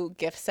 2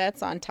 gift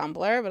sets on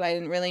Tumblr, but I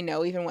didn't really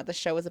know even what the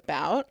show was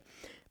about.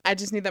 I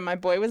just knew that my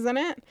boy was in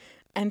it.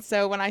 And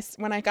so when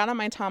I got on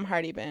my Tom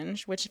Hardy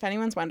binge, which if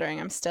anyone's wondering,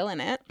 I'm still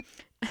in it,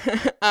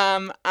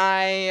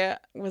 I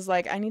was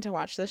like, I need to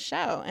watch this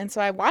show. And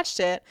so I watched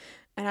it,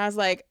 And I was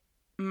like,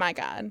 my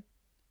God,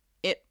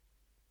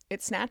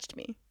 it snatched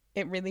me.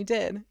 It really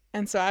did.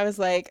 And so I was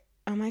like,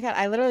 oh my God,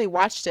 I literally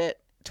watched it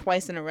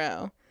twice in a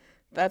row.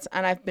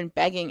 And I've been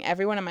begging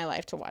everyone in my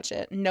life to watch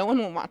it. No one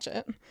will watch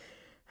it,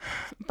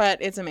 but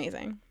it's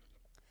amazing.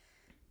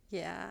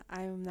 Yeah,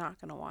 I'm not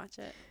going to watch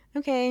it.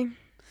 Okay.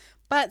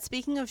 But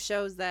speaking of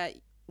shows that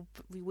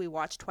we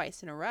watched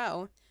twice in a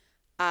row,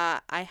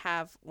 I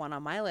have one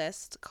on my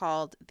list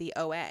called The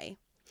OA.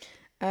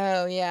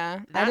 Oh yeah,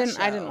 I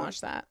didn't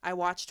watch that. I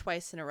watched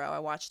twice in a row. I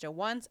watched it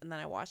once and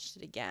then I watched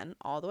it again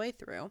all the way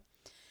through.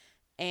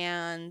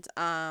 And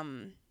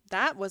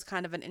that was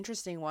kind of an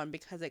interesting one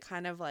because it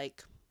kind of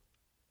like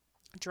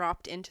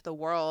dropped into the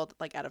world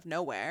like out of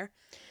nowhere.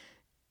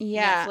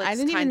 Yeah, Netflix I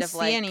didn't even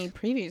see any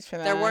previews for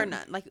that. There were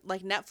none.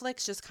 Like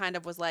Netflix just kind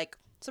of was like,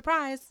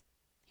 surprise,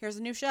 here's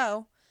a new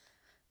show.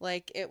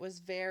 Like, it was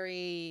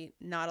very,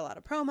 not a lot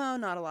of promo,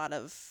 not a lot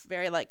of,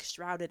 very, like,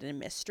 shrouded in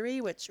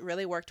mystery, which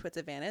really worked to its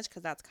advantage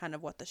because that's kind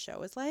of what the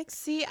show is like.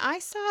 See, I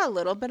saw a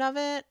little bit of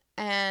it,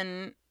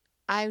 and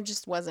I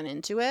just wasn't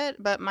into it,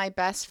 but my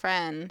best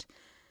friend,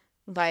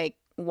 like,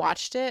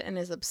 watched it and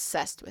is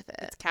obsessed with it.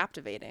 It's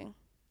captivating.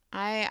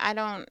 I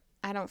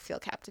don't feel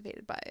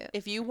captivated by it.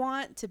 If you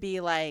want to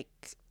be,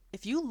 like,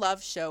 if you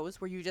love shows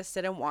where you just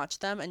sit and watch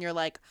them and you're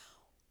like,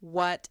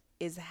 what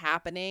is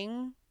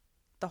happening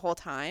the whole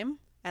time?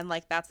 And,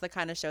 like, that's the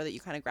kind of show that you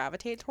kind of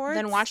gravitate towards.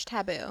 Then watch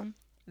Taboo.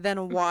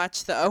 Then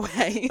watch The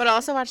OA. But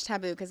also watch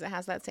Taboo because it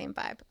has that same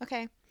vibe.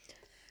 Okay.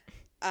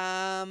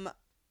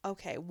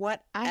 Okay,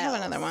 what I else?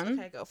 have another one.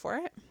 Okay, go for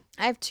it.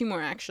 I have two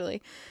more,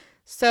 actually.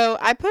 So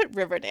I put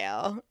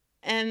Riverdale,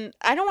 and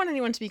I don't want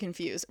anyone to be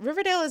confused.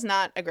 Riverdale is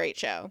not a great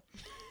show.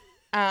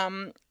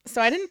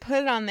 So I didn't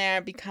put it on there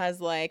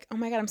because, like, oh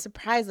my God, I'm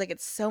surprised. Like,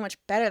 it's so much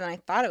better than I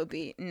thought it would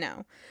be.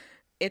 No,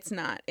 it's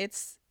not.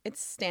 It's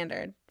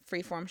standard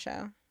freeform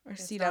show. Or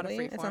it's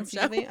CW. It's on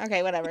CW.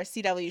 Okay, whatever.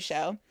 CW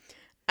show.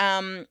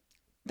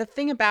 The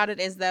thing about it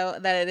is, though,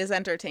 that it is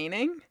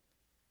entertaining.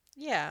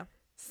 Yeah.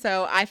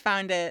 So I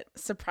found it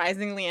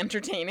surprisingly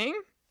entertaining,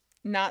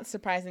 not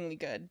surprisingly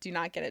good. Do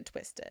not get it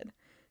twisted.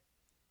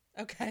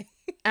 Okay.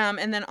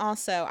 And then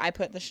also I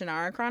put the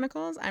Shannara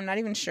Chronicles. I'm not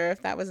even sure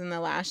if that was in the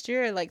last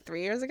year or like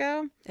 3 years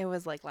ago. It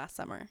was like last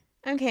summer.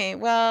 Okay,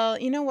 well,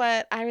 you know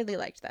what? I really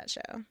liked that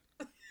show.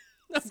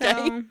 Okay.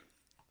 So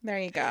there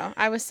you go.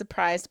 I was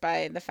surprised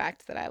by the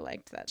fact that I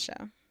liked that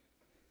show.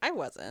 I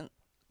wasn't.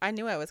 I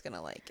knew I was going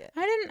to like it.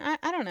 I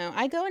don't know.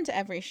 I go into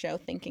every show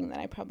thinking that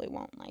I probably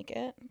won't like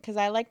it because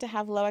I like to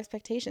have low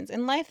expectations.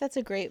 In life, that's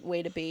a great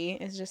way to be,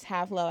 is just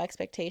have low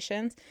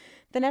expectations.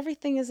 Then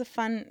everything is a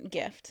fun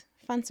gift,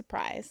 fun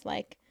surprise.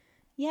 Like,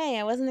 yay,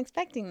 I wasn't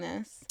expecting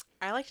this.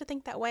 I like to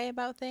think that way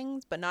about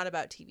things, but not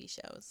about TV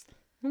shows.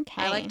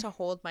 Okay. I like to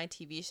hold my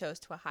TV shows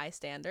to a high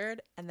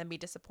standard and then be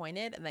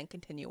disappointed and then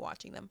continue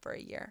watching them for a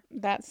year.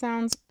 That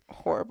sounds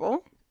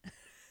horrible.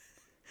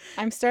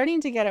 I'm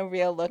starting to get a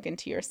real look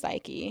into your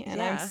psyche,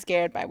 and I'm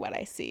scared by what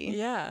I see.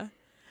 Yeah.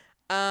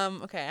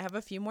 Okay, I have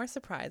a few more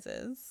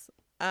surprises.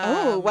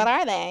 What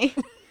are they?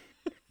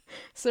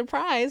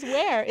 Surprise,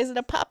 where? Is it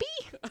a puppy?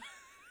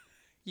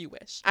 You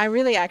wish. I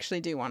really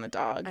actually do want a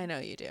dog. I know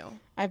you do.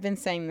 I've been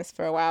saying this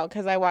for a while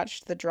because I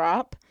watched The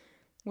Drop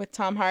with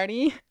Tom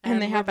Hardy,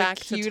 and they have the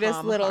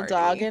cutest little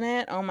dog in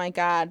it. Oh my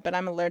God, but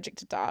I'm allergic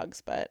to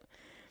dogs. But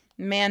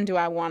man,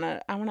 I want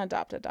to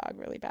adopt a dog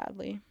really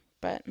badly.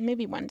 But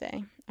maybe one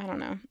day. I don't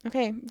know.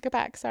 Okay, go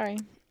back. Sorry.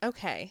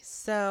 Okay,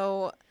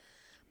 so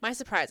my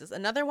surprises.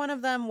 Another one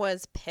of them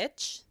was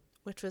Pitch,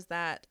 which was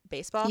that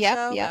baseball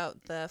show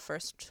about the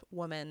first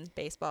woman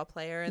baseball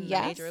player in the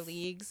major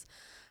leagues.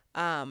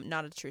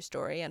 Not a true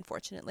story,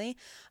 unfortunately.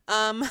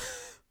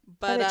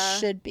 But it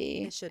should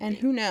be. It should and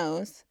be. Who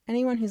knows?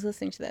 Anyone who's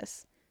listening to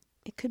this,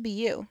 it could be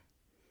you.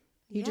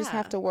 You just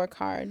have to work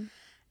hard.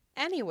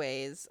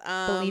 Anyways.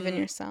 Believe in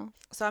yourself.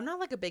 So I'm not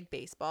like a big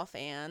baseball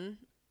fan.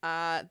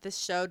 This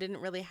show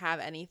didn't really have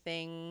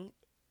anything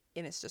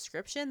in its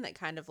description that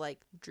kind of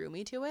like drew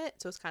me to it.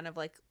 So it's kind of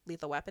like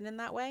Lethal Weapon in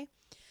that way.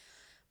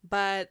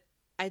 But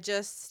I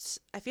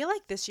feel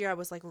like this year I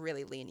was like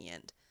really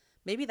lenient.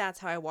 Maybe that's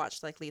how I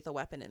watched like Lethal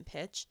Weapon and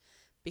Pitch.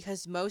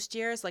 Because most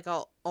years, like,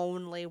 I'll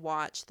only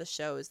watch the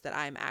shows that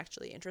I'm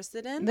actually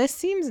interested in. This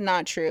seems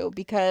not true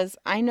because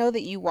I know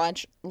that you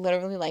watch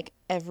literally, like,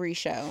 every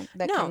show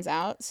that comes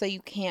out. So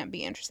you can't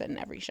be interested in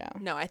every show.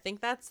 No, I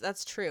think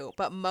that's true.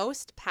 But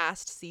most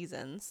past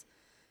seasons,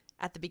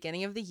 at the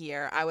beginning of the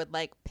year, I would,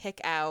 like, pick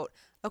out,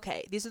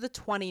 okay, these are the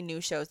 20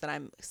 new shows that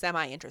I'm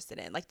semi-interested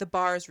in. Like, the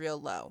bar is real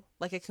low.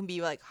 Like, it can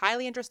be, like,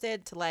 highly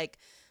interested to, like,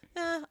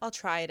 I'll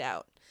try it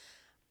out.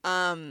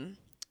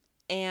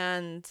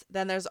 And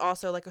then there's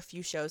also like a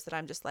few shows that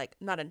I'm just like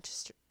I'm not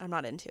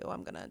into.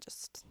 I'm gonna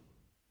just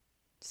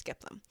skip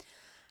them.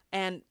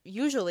 And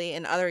usually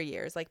in other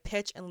years, like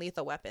Pitch and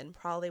Lethal Weapon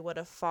probably would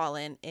have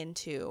fallen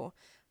into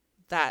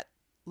that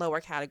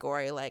lower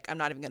category. Like I'm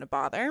not even gonna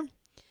bother.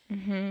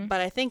 Mm-hmm. But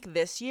I think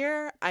this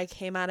year I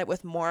came at it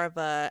with more of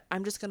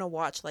I'm just gonna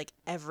watch like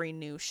every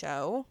new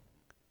show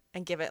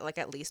and give it like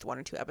at least 1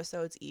 or 2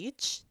 episodes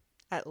each,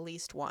 at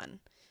least one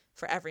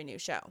for every new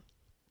show.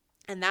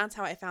 And that's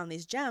how I found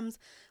these gems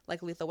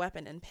like Lethal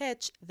Weapon and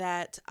Pitch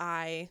that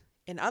I,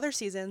 in other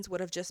seasons,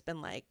 would have just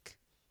been like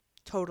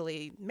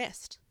totally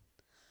missed.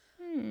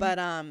 But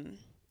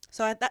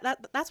so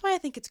that's why I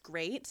think it's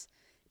great.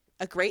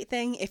 A great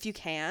thing if you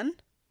can.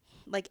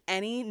 Like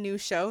any new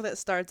show that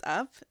starts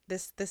up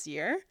this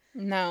year.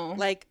 No.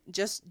 Like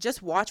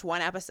just watch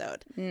one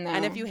episode. No.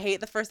 And if you hate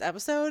the first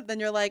episode, then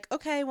you're like,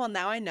 okay, well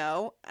now I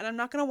know and I'm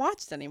not going to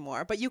watch it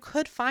anymore. But you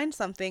could find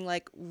something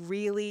like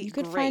really You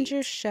could great. find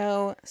your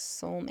show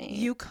soulmate.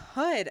 You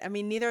could. I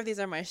mean, neither of these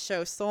are my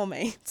show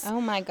soulmates.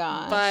 Oh my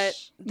gosh.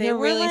 But You're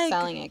were really like,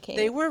 selling it, Kate.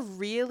 They were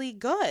really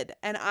good.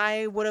 And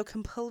I would have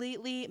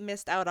completely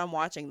missed out on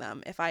watching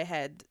them if I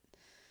had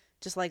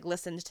just like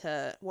listened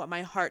to what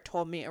my heart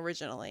told me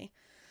originally.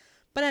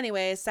 But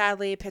anyway,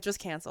 sadly, Pitch was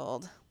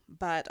canceled.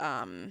 But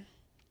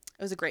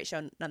it was a great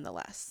show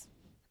nonetheless.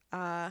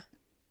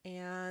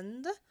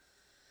 And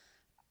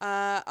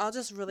I'll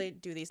just really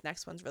do these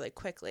next ones really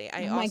quickly.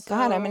 Oh my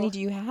God, how many do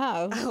you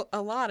have?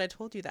 A lot, I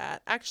told you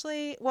that.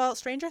 Actually, well,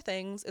 Stranger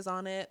Things is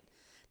on it.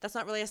 That's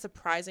not really a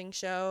surprising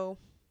show.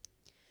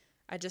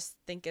 I just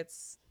think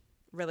it's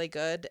really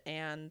good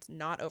and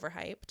not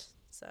overhyped.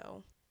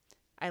 So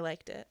I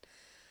liked it.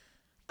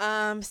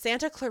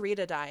 Santa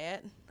Clarita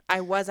Diet,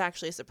 I was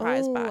actually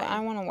surprised by. I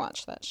want to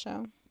watch that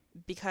show.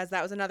 Because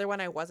that was another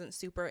one I wasn't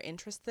super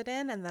interested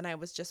in. And then I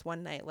was just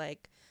one night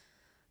like,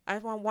 I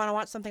want to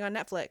watch something on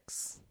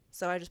Netflix.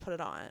 So I just put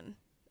it on.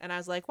 And I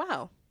was like,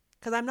 wow.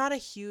 Because I'm not a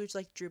huge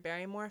like Drew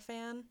Barrymore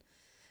fan.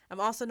 I'm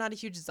also not a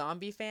huge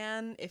zombie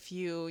fan. If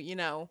you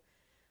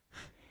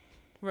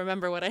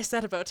remember what I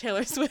said about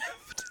Taylor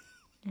Swift.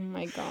 Oh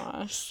my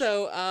gosh.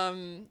 So,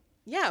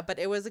 yeah, but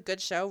it was a good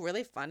show.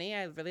 Really funny.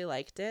 I really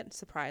liked it,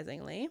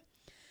 surprisingly.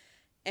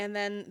 And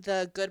then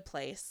The Good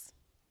Place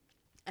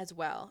as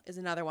well is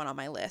another one on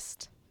my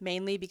list.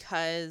 Mainly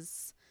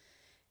because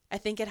I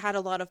think it had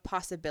a lot of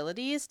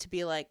possibilities to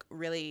be like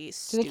really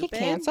stupid. Did it get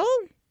canceled?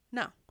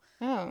 No.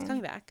 Oh. It's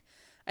coming back.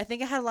 I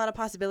think it had a lot of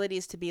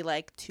possibilities to be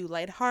like too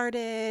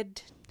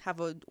lighthearted,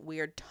 have a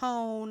weird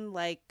tone,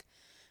 like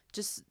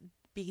just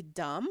be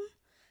dumb.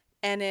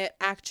 And it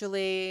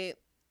actually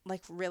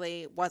like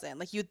really wasn't.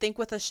 Like you'd think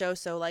with a show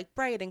so like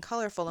bright and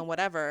colorful and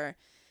whatever,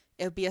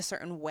 it would be a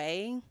certain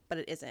way, but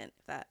it isn't,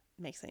 if that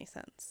makes any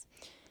sense.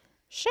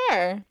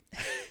 Sure.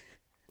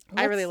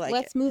 I really like it.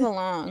 Let's move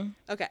along.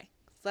 Okay.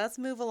 So let's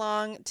move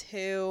along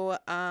to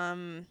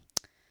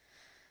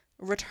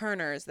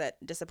returners that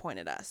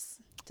disappointed us.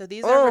 So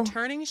these are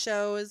returning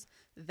shows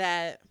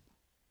that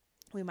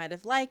we might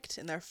have liked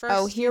in their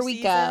first here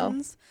we go.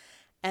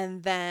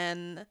 And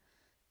then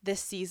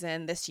this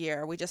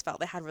year, we just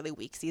felt they had really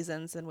weak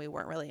seasons and we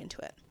weren't really into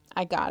it.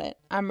 I got it.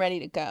 I'm ready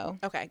to go.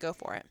 Okay, go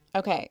for it.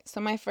 Okay, so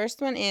my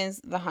first one is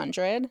The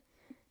 100.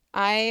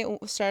 I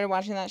started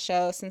watching that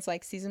show since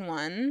like season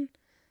 1,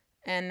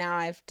 and now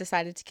I've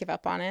decided to give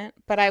up on it.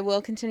 But I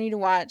will continue to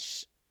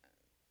watch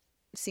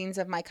scenes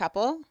of my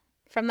couple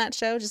from that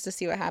show just to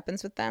see what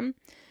happens with them.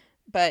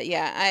 But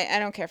yeah, I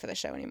don't care for the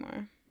show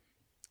anymore.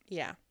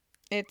 Yeah.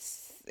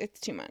 It's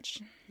too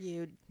much.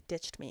 You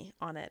ditched me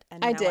on it.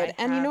 And I did.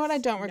 And you know what? I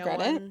don't regret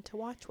no it. one to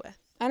watch with.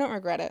 I don't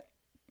regret it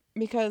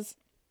because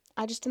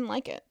I just didn't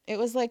like it. It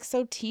was like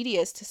so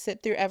tedious to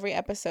sit through every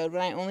episode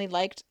when I only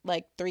liked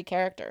like 3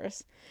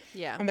 characters.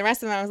 Yeah. And the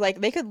rest of them I was like,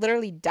 they could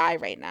literally die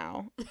right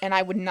now and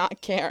I would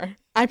not care.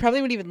 I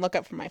probably would even look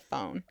up from my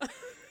phone.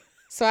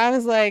 So I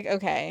was like,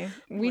 okay,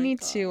 we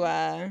need to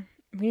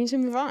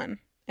move on.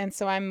 And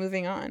so I'm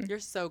moving on. You're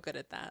so good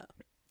at that.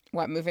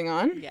 What, moving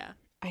on? Yeah.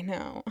 I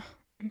know.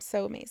 I'm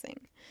so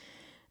amazing.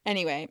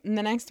 Anyway,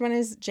 the next one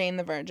is Jane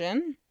the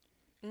Virgin.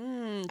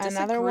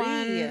 Another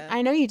one.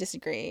 I know you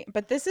disagree,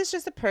 but this is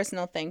just a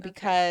personal thing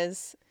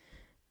because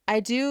I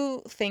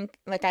do think,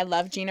 like, I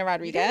love Gina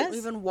Rodriguez. You didn't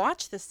even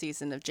watch this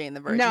season of Jane the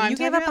Virgin. No, you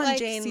gave up on like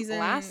Jane season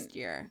last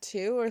year.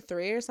 2 or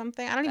 3 or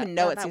something. I don't even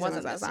know what season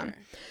was I was on.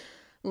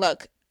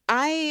 Look,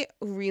 I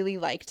really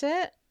liked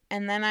it,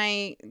 and then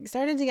I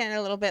started to get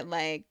a little bit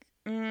like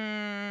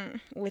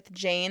with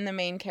Jane, the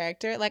main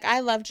character. Like,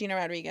 I love Gina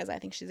Rodriguez. I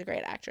think she's a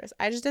great actress.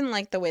 I just didn't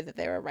like the way that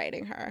they were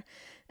writing her.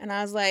 And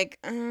I was like,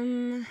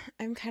 I'm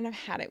kind of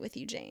had it with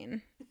you,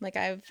 Jane. Like,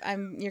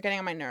 you're getting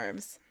on my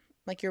nerves.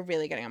 Like, you're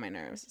really getting on my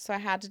nerves. So I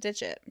had to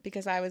ditch it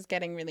because I was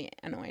getting really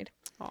annoyed.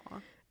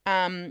 Aw.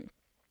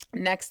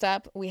 Next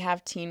up, we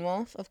have Teen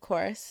Wolf, of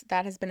course.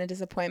 That has been a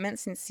disappointment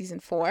since season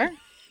 4.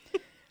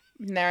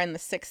 They're in the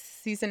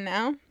 6th season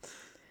now.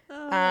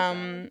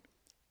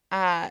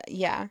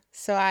 Yeah.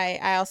 So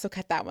I also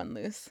cut that one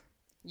loose.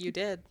 You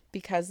did.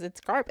 Because it's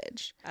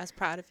garbage. I was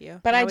proud of you.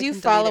 But I do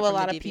follow a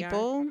lot of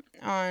people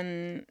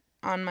on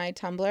my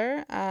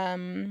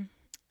Tumblr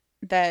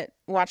that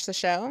watch the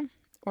show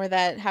or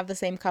that have the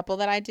same couple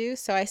that I do.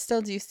 So I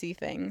still do see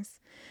things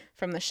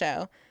from the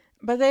show.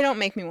 But they don't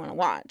make me want to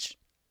watch.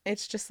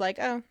 It's just like,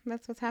 oh,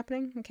 that's what's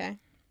happening? Okay.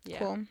 Yeah.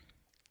 Cool.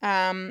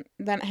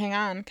 Then hang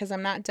on, because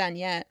I'm not done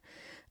yet.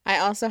 I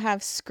also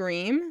have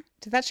Scream,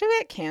 Did that show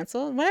get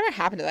canceled? Whatever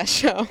happened to that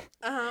show?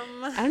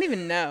 I don't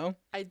even know.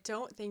 I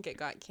don't think it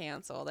got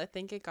canceled. I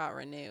think it got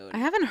renewed. I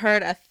haven't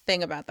heard a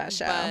thing about that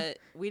show. But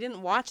we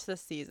didn't watch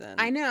this season.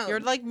 I know. You're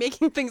like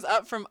making things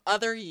up from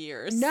other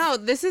years. No,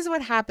 this is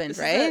what happened,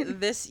 right?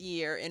 This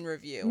year in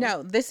review.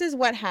 No, this is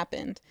what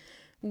happened.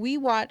 We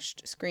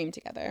watched Scream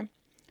together.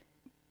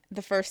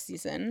 The first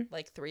season.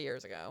 Like 3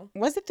 years ago.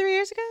 Was it 3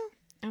 years ago?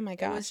 Oh my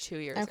gosh. It was 2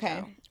 years ago.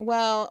 Okay.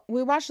 Well,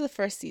 we watched the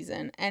first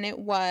season and it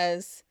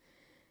was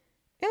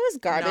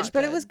garbage, Not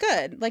but good. it was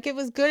good. Like, it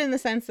was good in the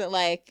sense that,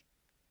 like,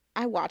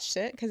 I watched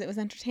it because it was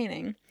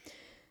entertaining.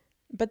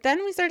 But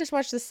then we started to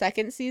watch the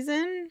second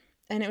season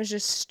and it was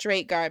just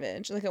straight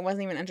garbage. Like, it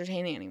wasn't even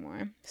entertaining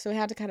anymore. So we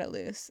had to cut it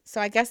loose.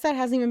 So I guess that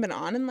hasn't even been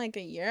on in like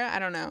a year. I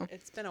don't know.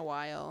 It's been a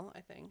while,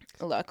 I think.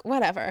 Look,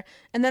 whatever.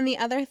 And then the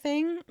other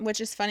thing,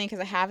 which is funny because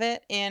I have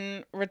it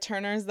in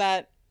returners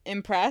that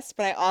impressed,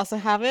 but I also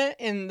have it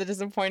in the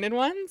disappointed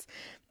ones,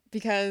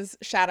 because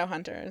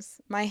Shadowhunters,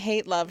 my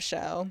hate-love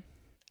show.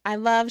 I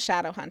love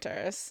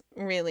Shadowhunters,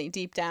 really,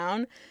 deep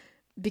down,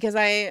 but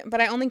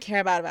I only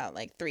care about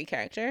like 3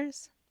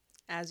 characters.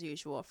 As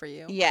usual for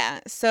you.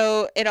 Yeah,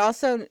 so it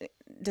also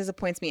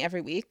disappoints me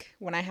every week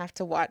when I have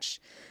to watch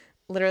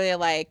literally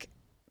like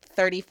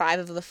 35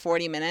 of the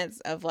 40 minutes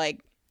of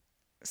like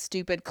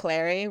stupid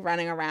Clary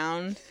running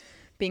around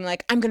being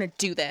like, I'm gonna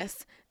do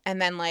this,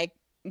 and then like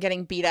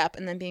getting beat up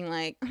and then being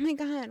like, oh my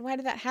god, why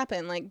did that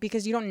happen? Like,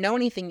 because you don't know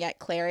anything yet,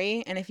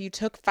 Clary, and if you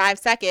took 5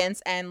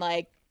 seconds and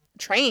like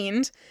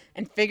trained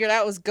and figured out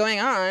what was going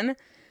on,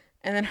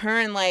 and then her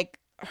and like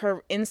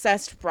her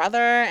incest brother,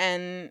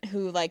 and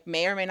who like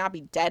may or may not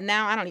be dead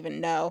now, I don't even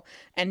know,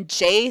 and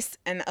Jace,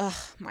 and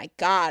oh my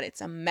god,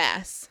 it's a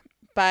mess.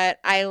 But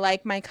I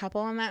like my couple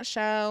on that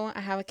show.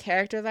 I have a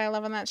character that I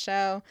love on that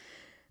show,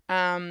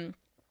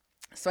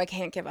 so I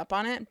can't give up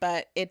on it,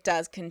 but it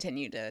does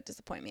continue to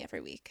disappoint me every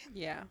week.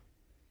 Yeah.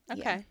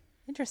 Okay. Yeah.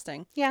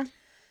 Interesting. Yeah.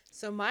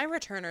 So my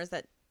returners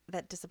that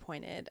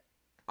disappointed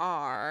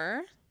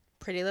are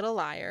Pretty Little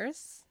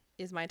Liars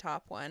is my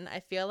top one.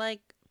 I feel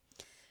like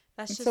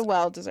that's It's just a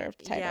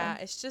well-deserved title. Yeah,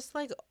 it's just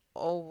like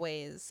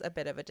always a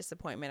bit of a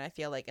disappointment, I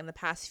feel like, in the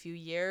past few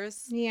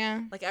years.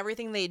 Yeah. Like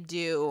everything they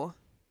do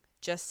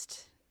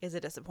just is a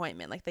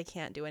disappointment. Like they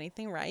can't do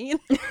anything right.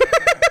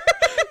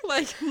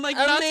 like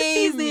not to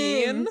be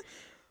mean.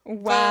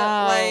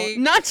 Wow. like-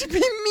 Not to be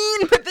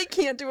mean, but they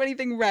can't do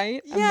anything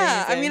right.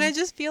 Yeah, I mean, Amazing. I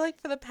just feel like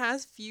for the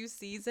past few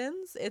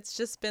seasons, it's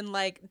just been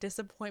like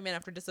disappointment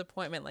after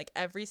disappointment. Like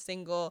every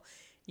single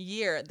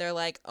year, they're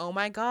like, "Oh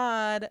my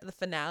god, the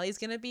finale is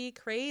gonna be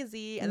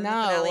crazy," and then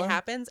the finale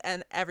happens,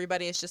 and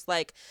everybody is just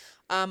like,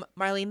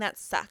 "Marlene, that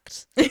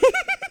sucked."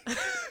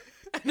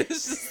 And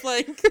it's just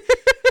like,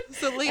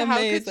 so like,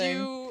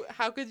 Amazing.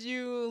 how could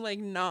you like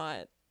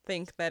not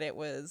think that it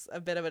was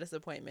a bit of a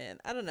disappointment?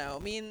 I don't know.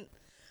 I mean,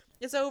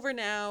 it's over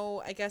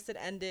now. I guess it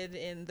ended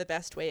in the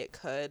best way it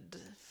could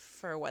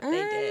for what they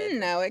did.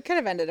 No, it could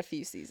have ended a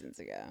few seasons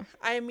ago.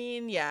 I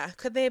mean, yeah.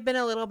 Could they have been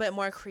a little bit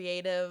more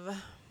creative?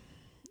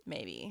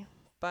 Maybe.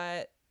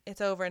 But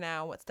it's over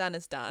now. What's done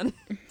is done.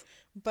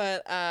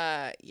 But,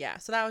 yeah.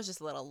 So that was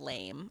just a little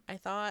lame, I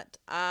thought.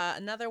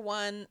 Another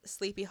one,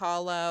 Sleepy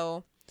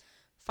Hollow.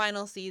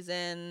 Final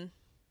season.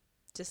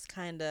 Just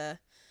kind of...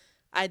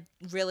 I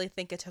really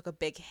think it took a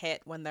big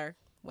hit when their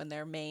one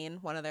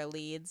of their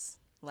leads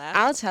left.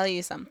 I'll tell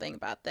you something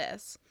about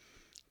this.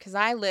 Because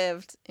I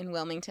lived in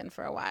Wilmington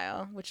for a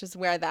while, which is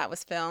where that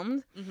was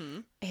filmed. Mm-hmm.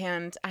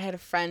 And I had a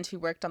friend who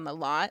worked on the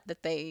lot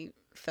that they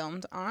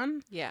filmed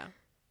on. Yeah.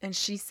 And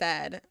she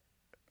said,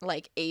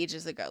 like,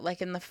 ages ago,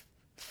 like in the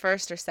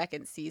first or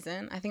second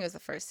season, I think it was the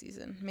first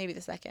season, maybe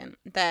the second,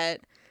 that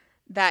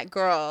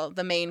girl,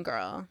 the main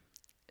girl,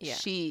 Yeah.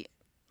 she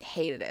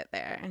hated it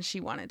there and she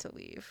wanted to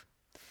leave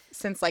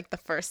since, like, the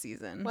first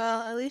season.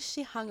 Well, at least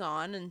she hung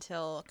on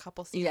until a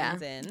couple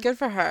seasons in. Good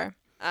for her.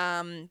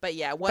 But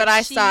yeah, But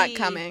I saw it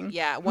coming.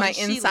 Yeah, My once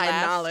she inside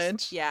left-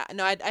 knowledge. Yeah,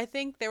 no, I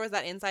think there was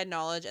that inside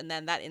knowledge, and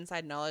then that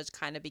inside knowledge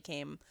kind of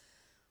became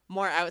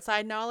more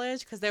outside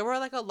knowledge, because there were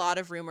like a lot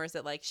of rumors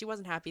that like she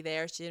wasn't happy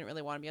there, she didn't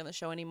really want to be on the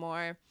show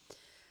anymore.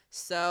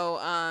 So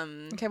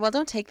Okay, well,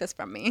 don't take this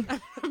from me.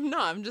 no,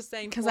 I'm just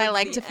saying Because I towards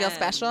like the to feel end-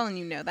 special, and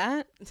you know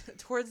that.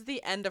 Towards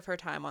the end of her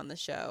time on the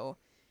show,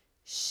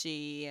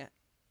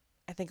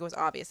 I think it was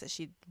obvious that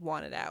she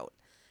wanted out.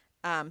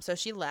 So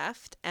she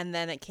left, and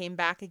then it came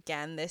back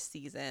again this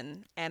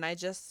season, and I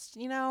just,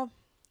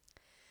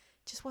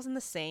 just wasn't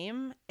the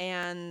same.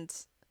 And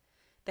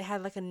they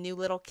had like a new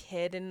little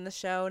kid in the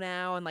show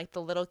now, and like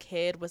the little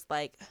kid was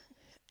like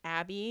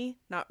Abby,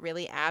 not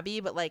really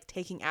Abby, but like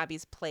taking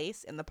Abby's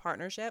place in the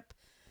partnership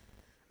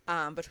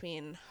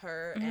between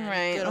her and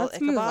Right, good old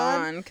let's move Ichabod.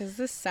 on, because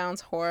this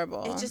sounds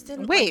horrible. It just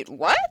didn't, Wait,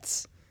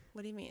 what?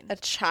 What do you mean? A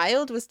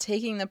child was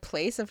taking the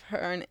place of her,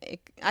 and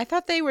I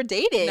thought they were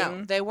dating.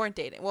 No, they weren't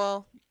dating.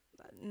 Well,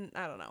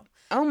 I don't know.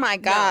 Oh my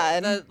No,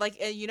 god.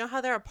 you know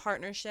how they're a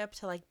partnership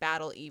to like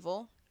battle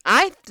evil?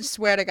 I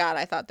swear to God,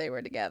 I thought they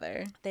were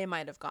together. They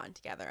might have gone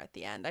together at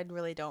the end. I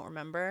really don't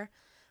remember.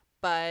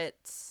 But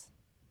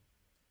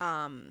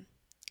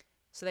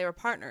So they were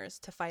partners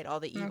to fight all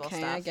the evil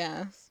stuff. I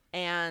guess.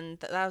 And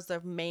that was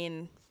their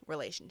main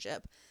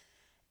relationship.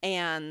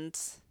 And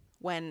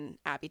when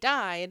Abby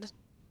died,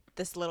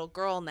 this little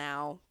girl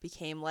now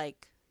became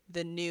like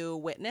the new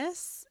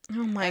witness.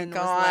 Oh my was,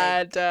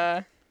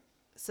 God.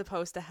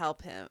 Supposed to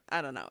help him.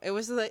 I don't know. I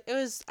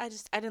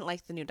didn't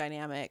like the new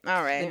dynamic.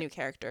 All right. The new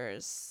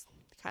characters,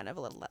 kind of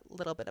a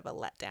little bit of a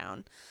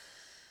letdown.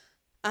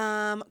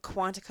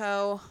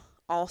 Quantico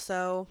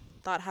also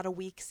thought had a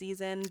weak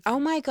season. Oh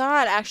my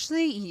God.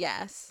 Actually,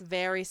 yes.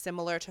 Very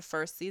similar to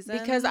first season.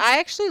 Because I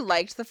actually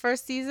liked the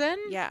first season.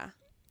 Yeah.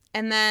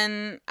 And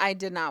then I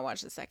did not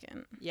watch the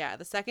second. Yeah,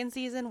 the second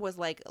season was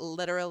like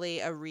literally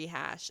a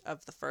rehash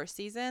of the first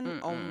season,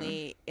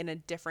 only in a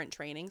different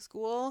training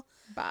school.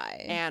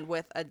 Bye. And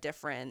with a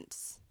different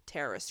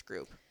terrorist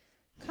group.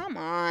 Come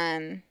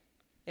on.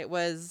 It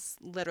was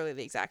literally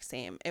the exact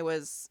same. It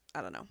was,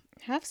 I don't know.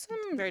 Have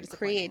some very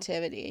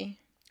creativity.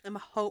 I'm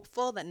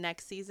hopeful that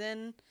next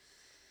season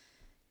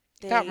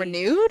got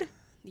renewed?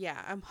 Yeah,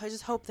 I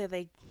just hope that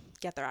they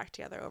get their act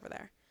together over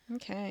there.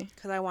 Okay.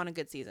 Because I want a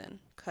good season.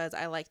 Because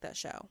I like that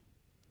show.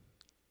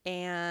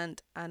 And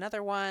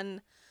another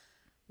one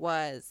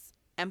was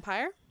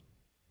Empire.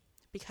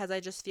 Because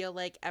I just feel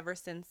like ever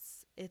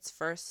since its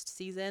first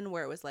season,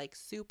 where it was like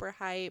super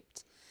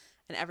hyped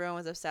and everyone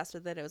was obsessed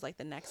with it, it was like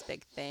the next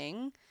big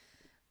thing.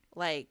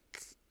 Like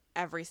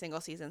every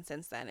single season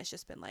since then, it's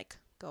just been like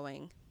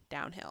going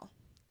downhill.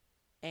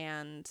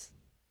 And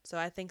so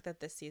I think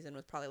that this season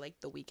was probably like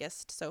the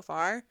weakest so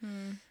far.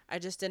 I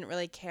just didn't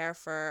really care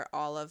for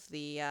all of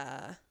the,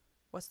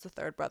 what's the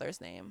third brother's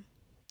name?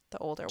 The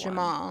older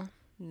Jamal. one.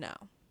 No.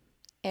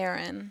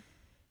 Aaron.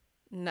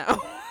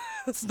 No.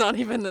 It's not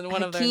even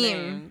one of their Hakeem.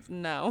 names.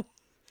 No.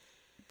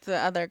 The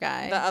other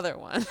guy. The other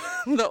one.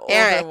 The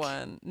Eric. older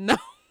one. No.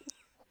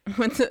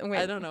 Wait.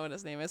 I don't know what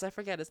his name is. I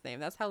forget his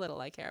name. That's how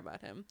little I care about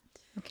him.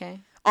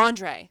 Okay.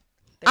 Andre.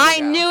 There I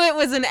you go. knew it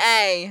was an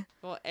A.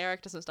 Well,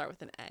 Eric doesn't start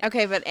with an A.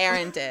 Okay, but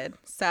Aaron did.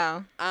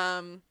 So.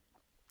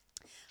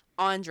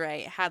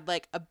 Andre had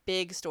like a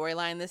big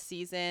storyline this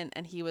season,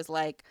 and he was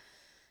like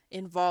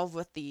involved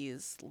with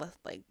these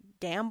like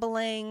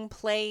gambling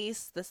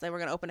place. They were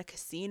gonna open a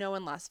casino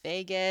in Las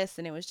Vegas,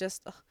 and it was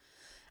just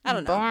I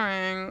don't know.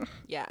 Boring.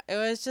 Yeah, it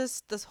was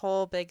just this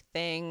whole big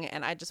thing,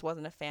 and I just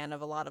wasn't a fan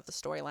of a lot of the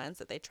storylines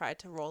that they tried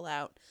to roll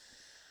out.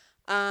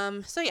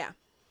 So yeah.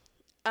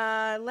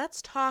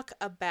 Let's talk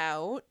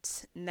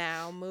about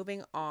now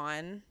moving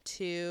on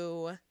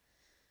to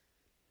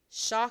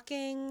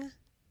shocking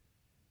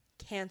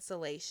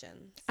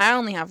cancellations. I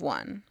only have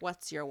one.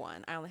 What's your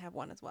one? I only have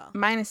one as well.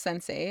 Mine is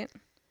Sense8.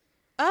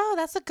 Oh,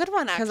 that's a good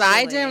one, actually. Because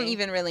I didn't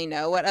even really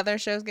know what other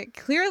shows get.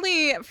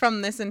 Clearly,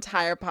 from this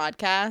entire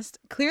podcast,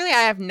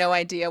 I have no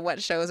idea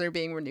what shows are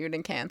being renewed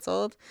and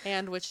canceled.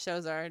 And which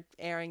shows are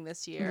airing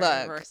this year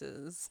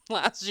versus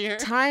last year.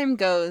 Time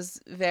goes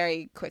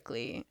very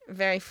quickly,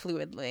 very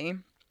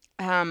fluidly.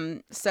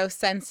 So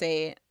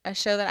Sense8, a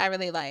show that I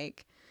really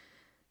like,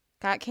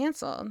 got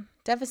canceled.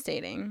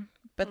 Devastating.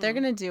 But they're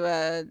going to do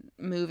a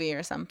movie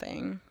or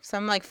something.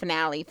 Some like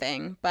finale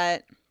thing.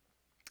 But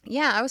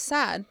yeah, I was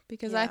sad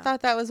because I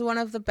thought that was one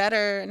of the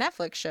better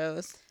Netflix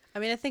shows. I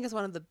mean, I think it's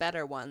one of the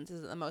better ones.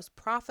 Is it the most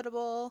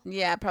profitable?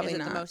 Yeah, probably is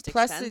not. It the most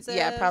Plus, expensive?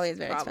 yeah, probably is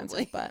very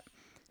expensive, but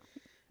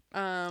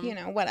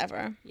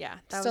whatever. Yeah,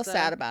 still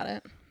sad about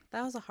it.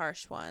 That was a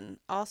harsh one.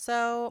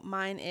 Also,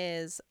 mine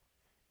is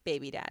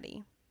Baby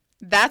Daddy.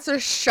 That's a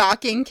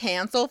shocking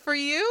cancel for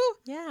you?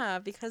 Yeah,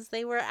 because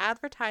they were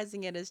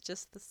advertising it as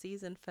just the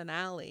season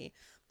finale,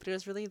 but it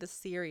was really the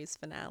series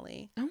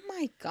finale. Oh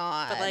my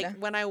God. But like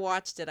when I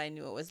watched it, I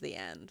knew it was the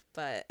end.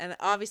 And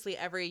obviously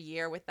every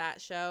year with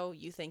that show,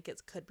 you think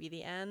it could be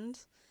the end.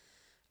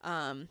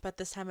 But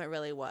this time it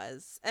really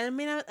was. And I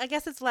mean, I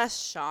guess it's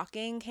less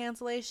shocking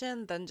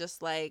cancellation than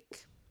just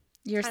like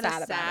you're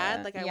sad about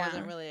it. Like I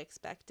wasn't really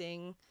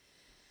expecting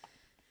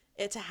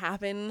it to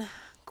happen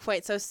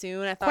quite so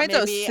soon. I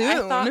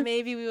thought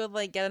maybe we would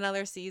like get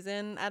another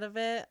season out of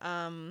it.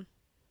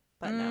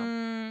 But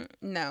no.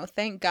 No,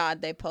 thank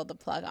God they pulled the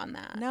plug on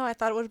that. No, I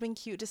thought it would have been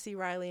cute to see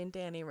Riley and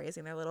Danny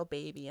raising their little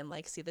baby and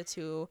like see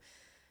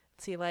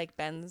like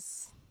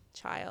Ben's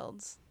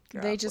child.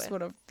 They just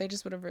would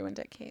have ruined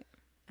it, Kate.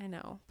 I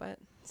know, but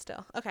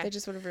still. Okay. They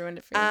just would have ruined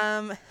it for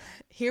you.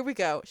 Here we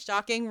go.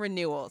 Shocking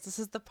renewals. This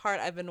is the part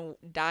I've been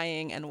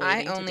dying and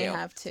waiting to do. I only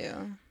have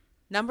two.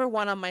 Number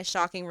one on my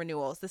shocking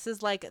renewals. This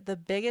is like the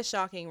biggest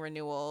shocking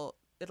renewal.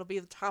 It'll be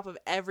the top of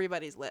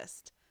everybody's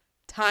list.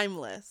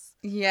 Timeless.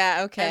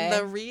 Yeah, okay. And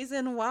the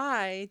reason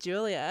why,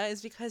 Julia,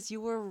 is because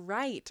you were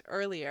right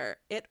earlier.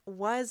 It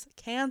was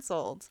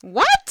canceled.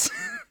 What?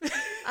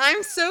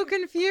 I'm so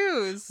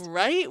confused.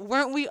 Right?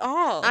 Weren't we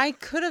all? I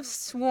could have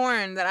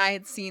sworn that I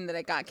had seen that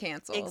it got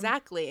canceled.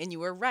 Exactly. And you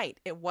were right.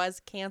 It was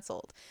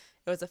canceled.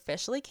 It was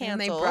officially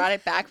canceled. And they brought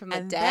it back from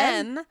the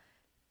dead.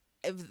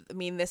 I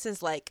mean, this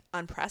is like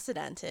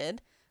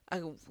unprecedented.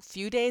 A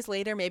few days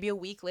later, maybe a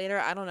week later,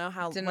 I don't know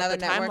what the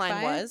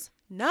timeline was.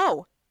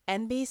 No.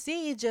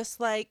 NBC just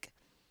like,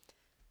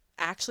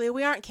 actually,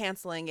 we aren't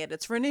canceling it.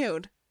 It's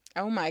renewed.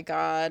 Oh my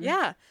God.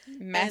 Yeah.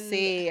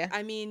 Messy. And,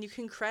 I mean, you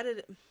can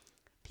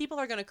people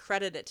are going to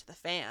credit it to the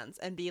fans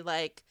and be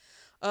like,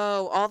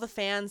 oh, all the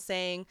fans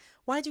saying,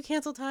 why'd you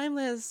cancel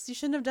Timeless? You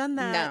shouldn't have done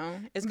that. No.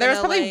 It's There was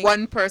gonna, probably like,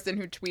 one person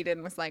who tweeted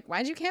and was like,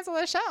 why'd you cancel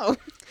the show?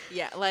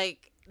 yeah,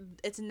 like,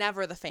 it's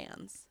never the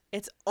fans.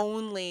 It's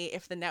only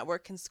if the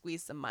network can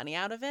squeeze some money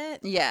out of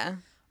it. Yeah.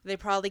 They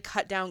probably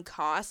cut down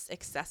costs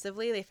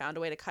excessively. They found a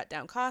way to cut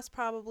down costs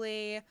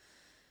probably.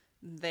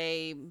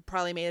 They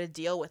probably made a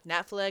deal with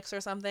Netflix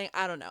or something.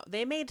 I don't know.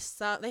 They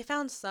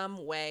found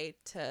some way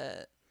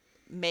to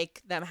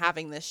make them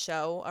having this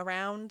show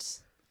around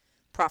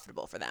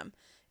profitable for them.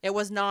 It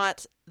was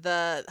not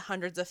the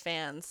hundreds of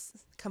fans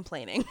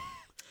complaining.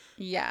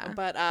 Yeah.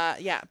 But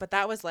but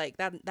that was like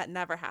that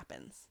never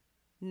happens.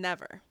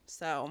 Never.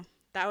 So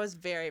that was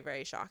very,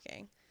 very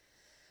shocking.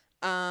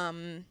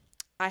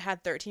 I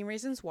had 13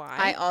 Reasons Why.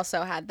 I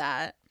also had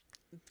that.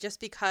 Just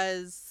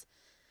because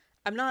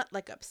I'm not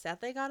like upset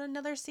they got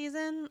another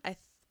season. I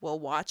will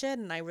watch it,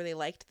 and I really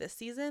liked this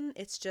season.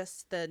 It's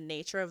just the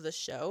nature of the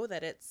show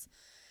that it's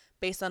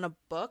based on a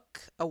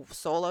book, a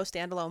solo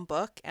standalone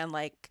book, and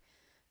like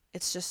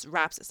it's just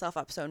wraps itself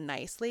up so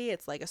nicely.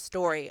 It's like a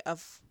story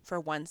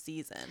for one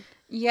season.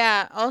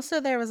 Yeah.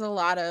 Also, there was a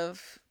lot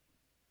of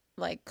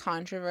like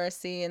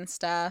controversy and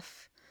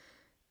stuff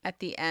at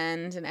the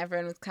end, and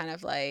everyone was kind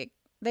of like,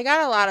 they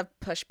got a lot of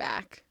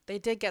pushback. They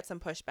did get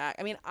some pushback.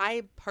 I mean,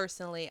 I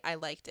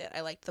liked it.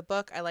 I liked the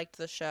book. I liked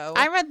the show.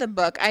 I read the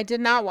book. I did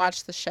not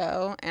watch the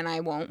show, and I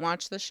won't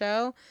watch the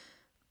show,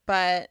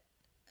 but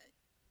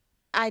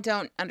I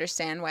don't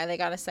understand why they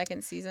got a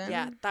second season.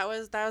 Yeah, that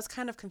was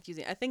kind of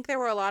confusing. I think there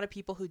were a lot of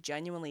people who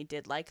genuinely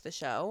did like the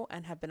show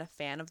and have been a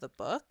fan of the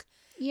book.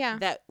 Yeah.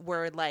 That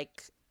were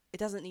like, it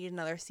doesn't need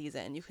another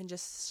season. You can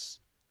just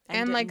end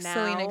and it like now.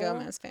 Selena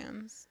Gomez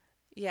fans.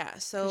 Yeah,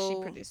 'Cause so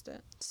she produced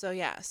it. So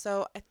yeah,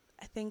 so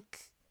I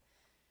think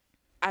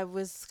I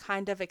was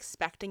kind of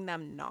expecting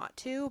them not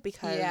to,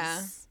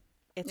 because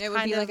it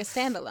would be like a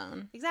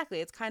standalone. Exactly,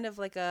 it's kind of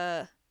like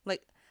a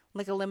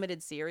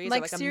limited series,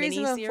 like or like a series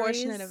mini of series.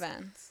 unfortunate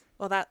events.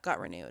 Well, that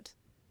got renewed.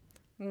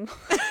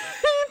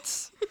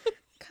 What?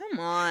 Come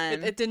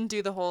on. It didn't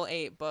do the whole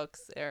 8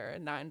 books or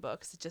 9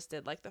 books. It just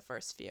did like the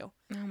first few.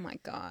 Oh my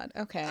God.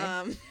 Okay.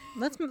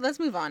 Let's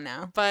move on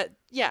now. But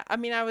yeah, I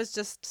mean, I was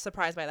just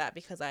surprised by that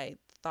because I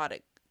thought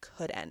it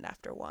could end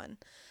after 1.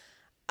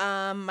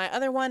 My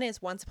other one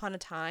is Once Upon a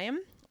Time,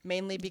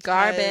 mainly because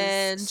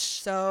Garbage.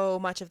 so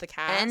much of the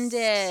cast. End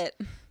it.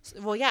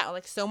 Well, yeah,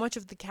 like so much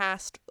of the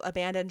cast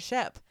abandoned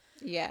ship.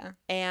 Yeah.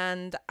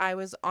 And I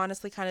was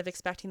honestly kind of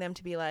expecting them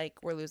to be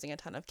like, we're losing a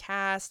ton of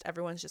cast.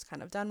 Everyone's just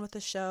kind of done with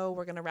the show.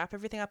 We're going to wrap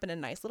everything up in a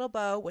nice little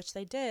bow, which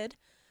they did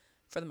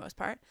for the most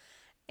part,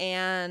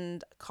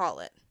 and call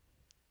it.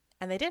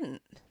 And they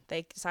didn't.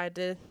 They decided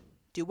to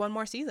do one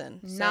more season.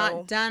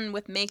 Not done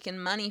with making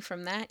money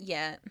from that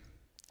yet.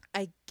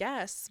 I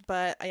guess.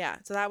 But yeah,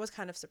 so that was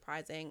kind of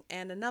surprising.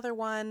 And another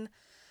one,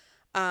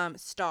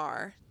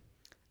 Star.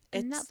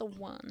 Another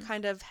one.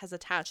 Kind of has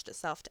attached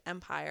itself to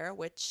Empire,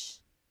 which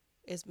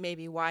is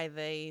maybe why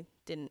they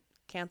didn't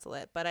cancel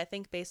it. But I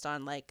think based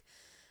on like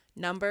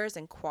numbers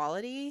and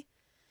quality,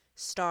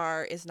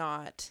 Star is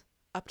not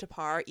up to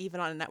par even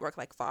on a network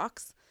like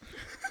Fox.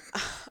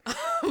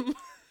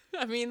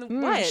 I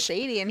mean, what?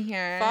 Shady in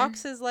here.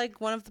 Fox is like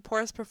one of the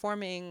poorest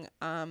performing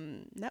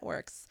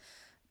networks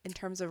in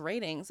terms of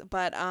ratings.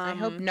 But I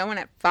hope no one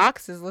at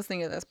Fox is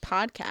listening to this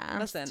podcast.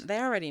 Listen, they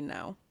already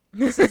know.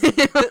 This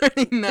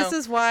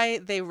is why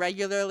they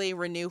regularly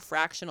renew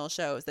fractional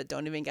shows that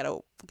don't even get a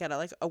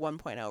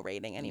 1.0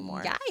 rating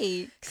anymore.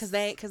 Yikes.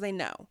 Because they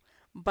know.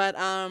 But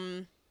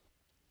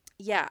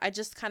yeah, I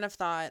just kind of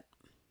thought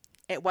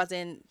it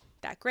wasn't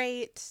that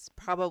great.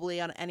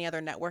 Probably on any other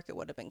network it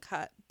would have been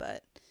cut,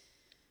 but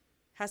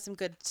has some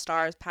good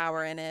stars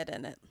power in it,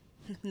 and it,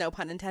 no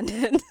pun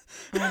intended.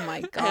 Oh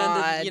my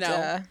God.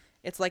 And,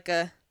 it's like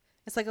a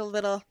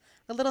little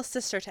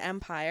sister to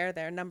Empire,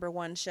 their number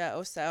 1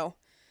 show, so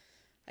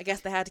I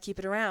guess they had to keep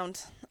it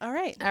around. All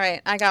right.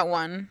 I got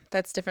one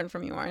that's different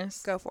from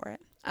yours. Go for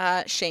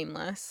it.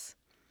 Shameless.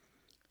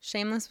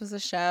 Shameless was a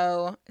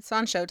show. It's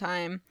on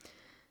Showtime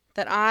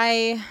that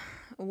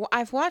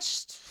I've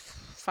watched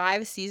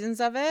 5 seasons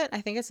of it.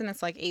 I think it's in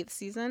its like 8th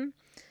season.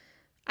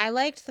 I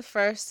liked the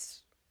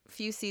first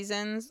few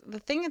seasons. The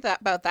thing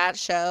about that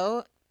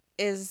show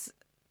is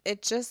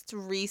it just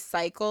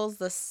recycles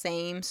the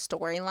same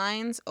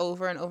storylines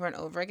over and over and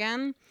over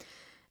again.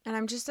 And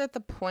I'm just at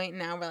the point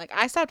now where, like,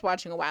 I stopped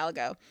watching a while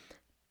ago,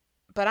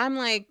 but I'm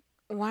like,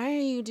 why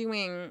are you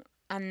doing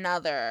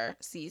another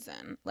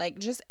season? Like,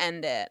 just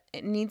end it.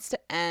 It needs to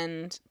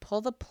end.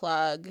 Pull the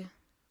plug.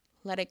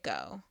 Let it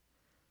go.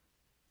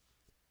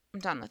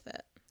 I'm done with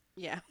it.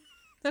 Yeah.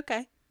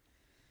 Okay.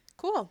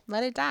 Cool.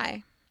 Let it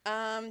die.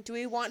 Do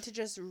we want to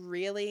just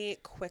really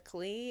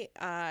quickly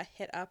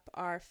hit up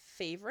our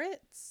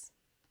favorites?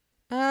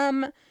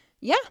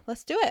 Yeah,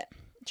 let's do it.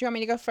 Do you want me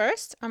to go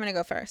first? I'm going to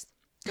go first.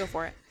 Go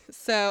for it.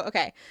 So,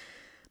 okay.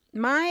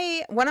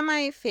 One of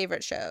my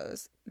favorite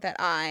shows that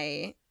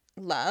I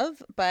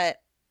love,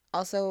 but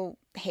also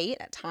hate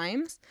at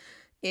times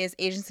is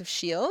Agents of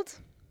S.H.I.E.L.D.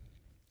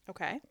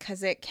 Okay.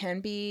 Because it can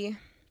be,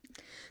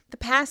 the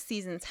past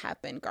seasons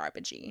have been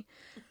garbagey.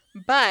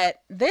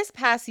 But this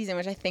past season,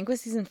 which I think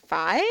was season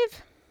 5,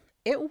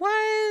 it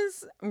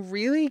was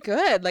really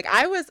good. Like,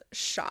 I was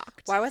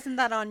shocked. Why wasn't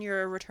that on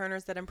your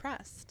returners that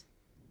impressed?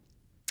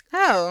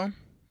 Oh,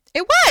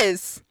 it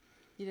was.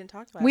 You didn't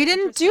talk about it. We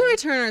didn't do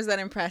returners that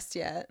impressed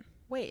yet.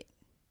 Wait.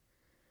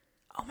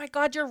 Oh my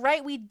God, you're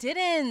right. We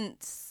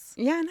didn't.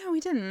 Yeah, no, we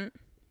didn't.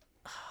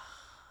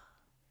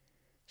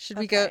 Should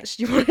we Okay. go? Should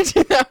you want to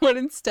do that one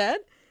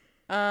instead?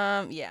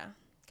 Yeah,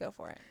 go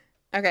for it.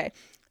 Okay.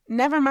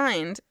 Never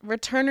mind.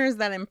 Returners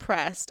that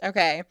impressed.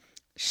 Okay.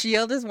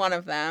 S.H.I.E.L.D. is one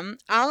of them.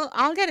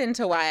 I'll get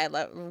into why I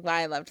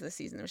loved the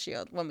season of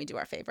S.H.I.E.L.D. when we do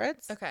our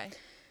favorites. Okay.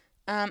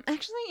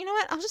 Actually, you know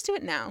what? I'll just do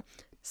it now.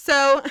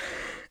 So,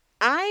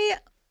 I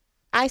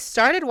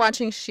started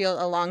watching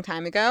S.H.I.E.L.D. a long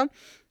time ago,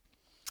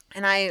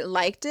 and I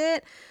liked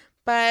it,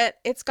 but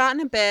it's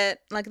gotten a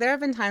bit, like, there have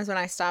been times when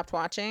I stopped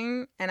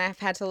watching, and I've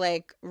had to,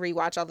 like,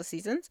 rewatch all the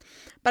seasons,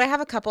 but I have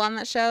a couple on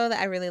that show that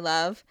I really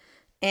love,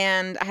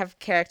 and I have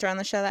a character on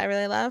the show that I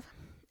really love,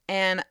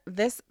 and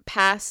this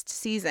past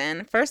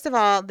season, first of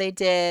all, they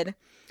did,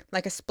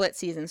 like, a split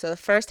season, so the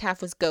first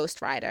half was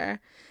Ghost Rider,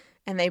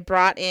 and they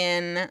brought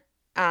in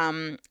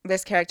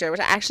this character,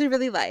 which I actually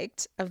really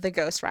liked, of the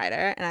Ghost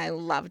Rider, and I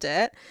loved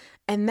it.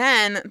 And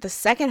then the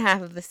second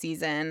half of the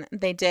season,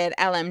 they did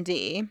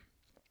LMD,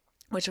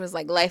 which was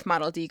like life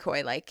model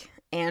decoy, like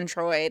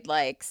android,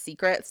 like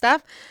secret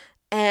stuff.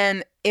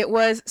 And it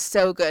was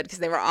so good because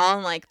they were all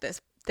in like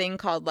this thing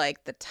called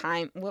like the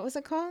time. What was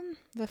it called?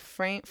 The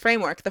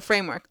framework. The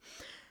framework.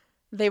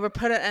 They were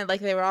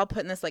they were all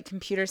put in this like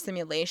computer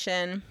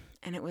simulation,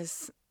 and it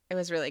was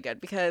really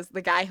good because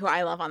the guy who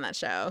I love on that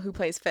show, who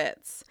plays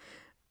Fitz,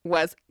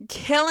 was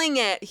killing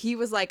it. He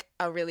was like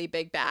a really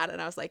big bad,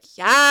 and I was like,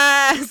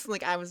 yes,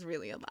 like I was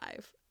really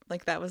alive.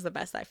 Like that was the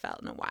best I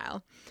felt in a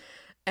while.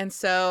 And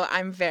so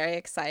I'm very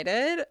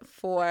excited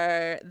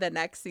for the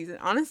next season.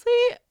 Honestly,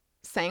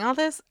 saying all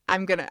this,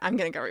 I'm gonna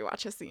go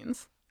rewatch his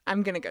scenes.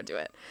 I'm gonna go do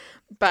it.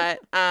 But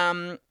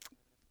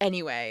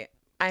anyway,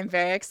 I'm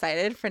very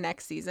excited for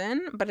next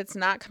season, but it's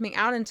not coming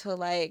out until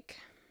like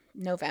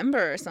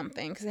November or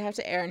something because they have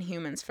to air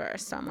Inhumans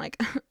first. So I'm like,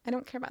 I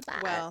don't care about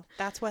that. Well,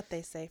 that's what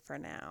they say for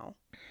now.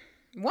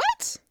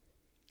 What?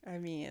 I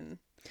mean,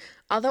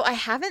 although I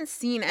haven't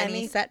seen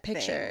any set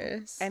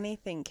pictures.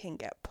 Anything can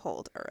get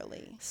pulled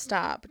early.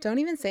 Stop. Don't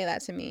even say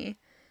that to me.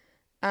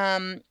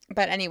 But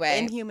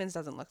anyway. Inhumans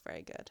doesn't look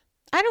very good.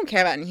 I don't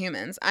care about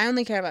Inhumans. I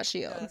only care about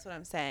S.H.I.E.L.D. No, that's what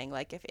I'm saying.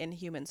 Like, if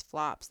Inhumans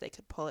flops, they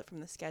could pull it from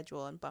the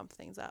schedule and bump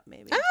things up,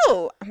 maybe.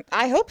 Oh,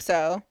 I hope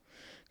so.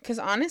 Because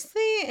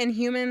honestly,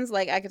 Inhumans,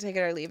 like, I could take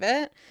it or leave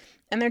it.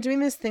 And they're doing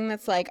this thing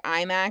that's like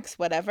IMAX,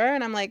 whatever.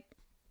 And I'm like,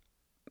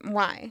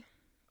 why?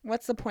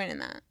 What's the point in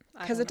that?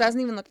 Because it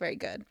doesn't even look very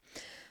good.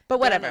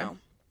 But whatever.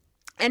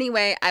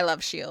 Anyway, I love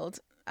S.H.I.E.L.D.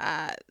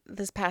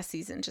 This past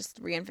season just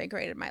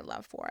reinvigorated my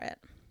love for it.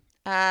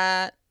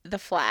 The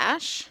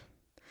Flash,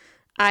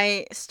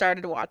 I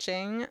started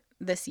watching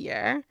this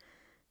year,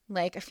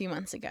 like a few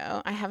months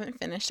ago. I haven't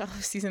finished all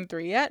of season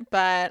 3 yet,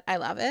 but I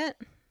love it.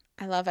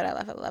 I love it. I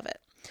love it. I love it.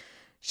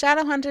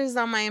 Shadowhunters is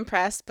on my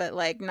impressed, but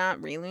like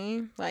not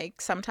really. Like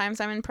sometimes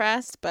I'm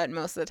impressed, but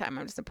most of the time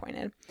I'm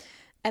disappointed.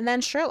 And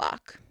then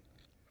Sherlock,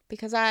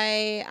 because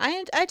I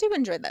do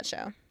enjoy that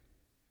show.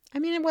 I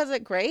mean, was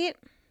it great?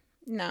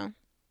 No,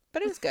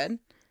 but it was good.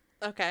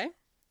 Okay.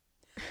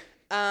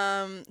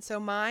 So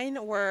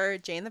mine were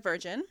Jane the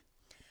Virgin.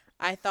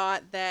 I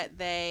thought that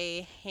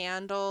they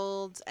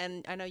handled,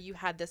 and I know you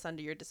had this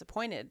under your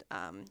disappointed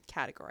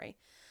category,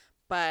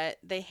 but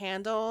they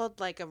handled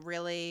like a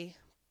really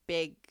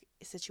big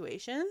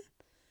situation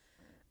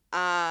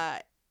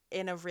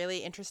in a really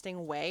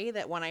interesting way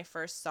that when I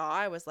first saw,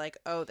 I was like,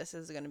 oh, this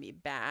is going to be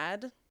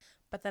bad.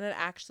 But then it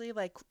actually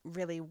like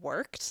really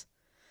worked.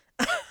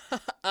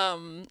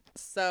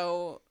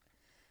 So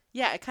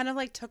yeah, it kind of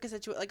like took a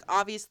situation, like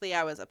obviously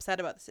I was upset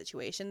about the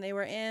situation they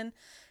were in.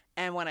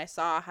 And when I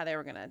saw how they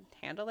were going to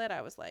handle it,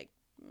 I was like,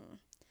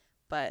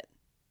 but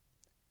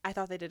I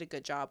thought they did a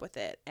good job with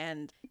it.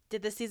 And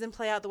did the season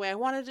play out the way I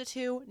wanted it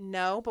to?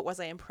 No. But was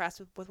I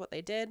impressed with what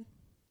they did?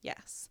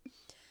 Yes.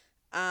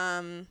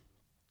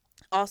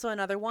 Also,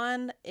 another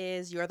one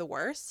is You're the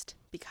Worst,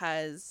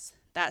 because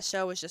that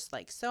show was just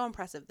like so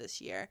impressive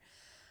this year.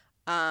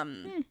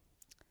 I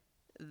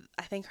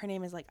think her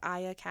name is like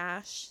Aya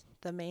Cash,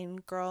 the main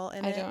girl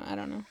in it. I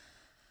don't know.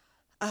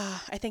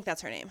 I think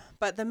that's her name.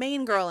 But the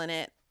main girl in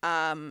it,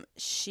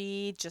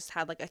 she just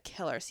had like a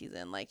killer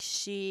season. Like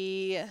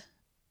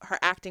her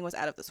acting was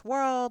out of this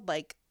world.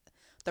 Like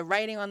the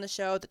writing on the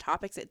show, the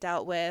topics it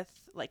dealt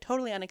with, like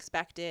totally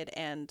unexpected,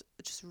 and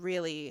just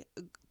really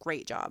a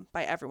great job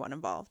by everyone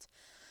involved.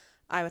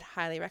 I would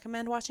highly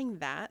recommend watching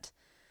that.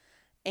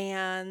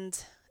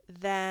 And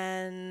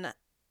then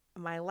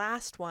my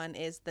last one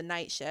is The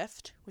Night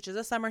Shift, which is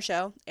a summer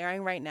show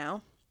airing right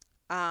now.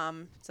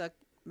 It's a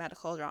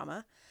medical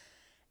drama.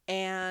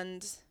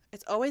 And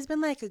it's always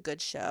been like a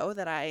good show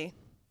that I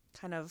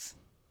kind of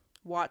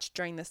watch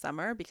during the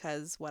summer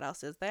because what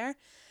else is there?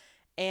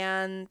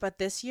 But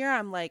this year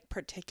I'm like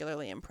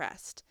particularly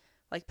impressed.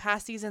 Like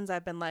past seasons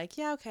I've been like,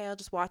 yeah, okay, I'll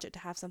just watch it to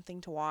have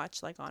something to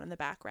watch like on in the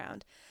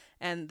background.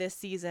 And this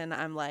season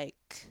I'm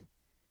like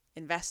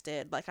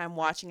invested. Like I'm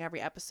watching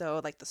every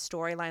episode. Like the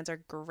storylines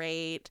are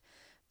great.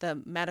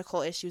 The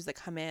medical issues that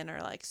come in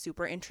are like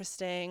super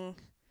interesting.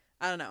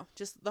 I don't know.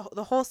 Just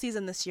the whole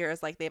season this year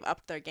is like they've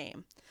upped their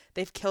game.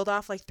 They've killed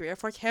off like 3 or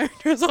 4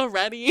 characters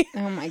already.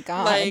 Oh my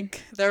God.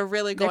 Like they're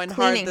really going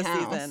hard this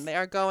house. season. They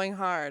are going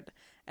hard.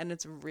 And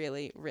it's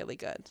really, really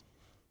good.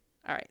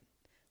 All right.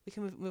 We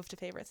can move to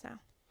favorites now.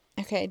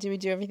 Okay. Do we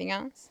do everything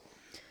else?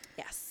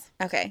 Yes.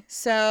 Okay.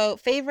 So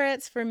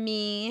favorites for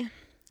me,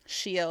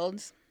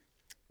 Shield,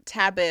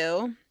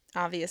 Taboo.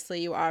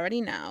 Obviously, you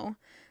already know.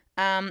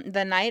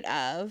 The Night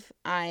Of,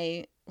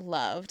 I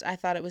loved. I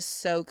thought it was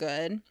so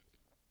good.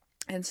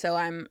 And so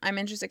I'm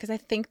interested because I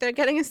think they're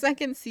getting a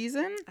second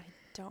season. I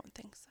don't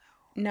think so.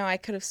 No, I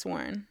could have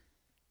sworn.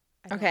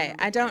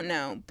 I don't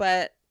know,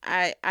 but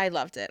I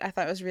loved it. I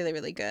thought it was really,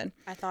 really good.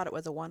 I thought it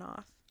was a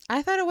one-off.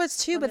 I thought it was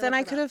too, but then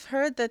I could have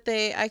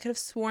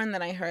sworn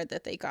that I heard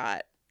that they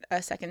got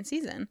a second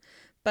season.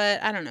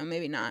 But I don't know,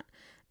 maybe not.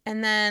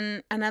 And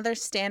then another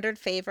standard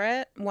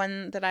favorite,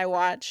 one that I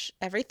watch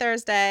every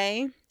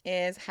Thursday,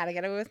 is How to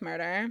Get Away with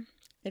Murder.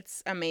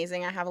 It's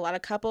amazing. I have a lot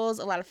of couples,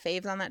 a lot of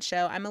faves on that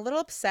show. I'm a little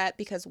upset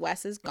because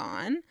Wes is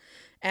gone.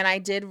 And I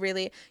did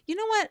really, you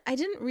know what? I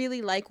didn't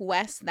really like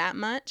Wes that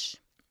much.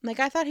 Like,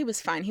 I thought he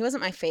was fine. He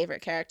wasn't my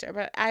favorite character,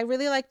 but I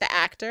really liked the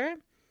actor.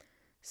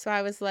 So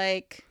I was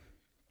like,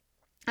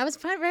 I was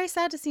very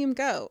sad to see him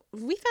go.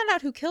 We found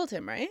out who killed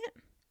him, right?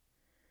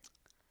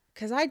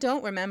 Because I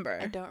don't remember.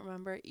 I don't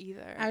remember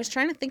either. I was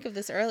trying to think of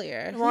this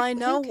earlier. Well, I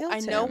know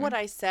what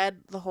I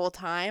said the whole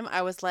time.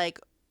 I was like,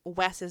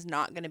 Wes is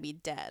not going to be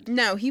dead.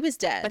 No, he was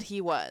dead. But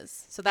he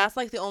was. So that's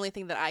like the only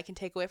thing that I can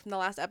take away from the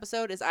last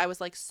episode is I was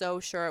like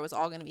so sure it was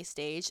all going to be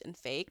staged and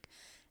fake.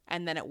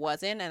 And then it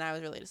wasn't. And I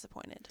was really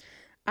disappointed.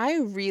 I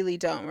really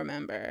don't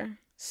remember.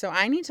 So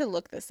I need to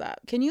look this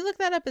up. Can you look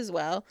that up as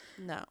well?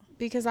 No.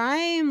 Because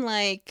I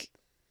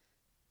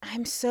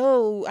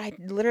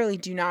literally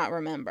do not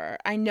remember.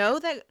 I know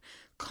that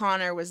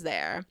Connor was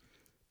there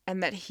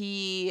and that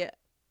he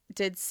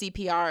did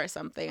CPR or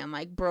something and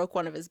like broke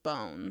one of his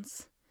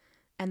bones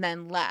and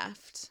then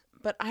left.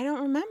 But I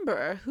don't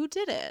remember who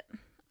did it.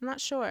 I'm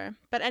not sure.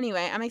 But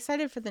anyway, I'm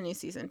excited for the new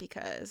season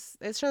because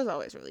this show's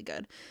always really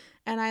good.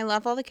 And I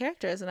love all the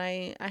characters and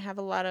I have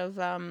a lot of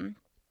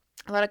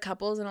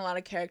couples and a lot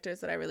of characters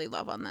that I really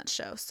love on that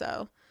show.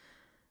 So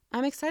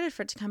I'm excited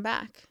for it to come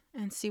back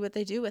and see what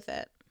they do with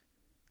it.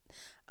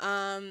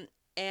 And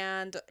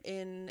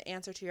in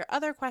answer to your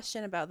other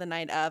question about The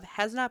Night Of,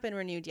 has not been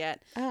renewed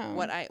yet. Oh.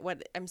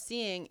 What I'm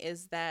seeing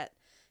is that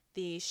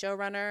the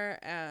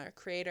showrunner,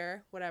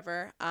 creator,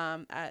 whatever,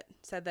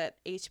 said that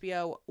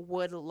HBO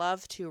would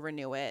love to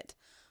renew it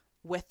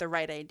with the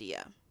right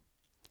idea.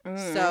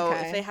 So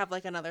if they have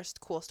like another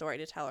cool story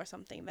to tell or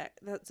something,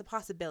 that's a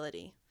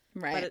possibility.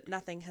 Right. But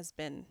nothing has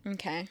been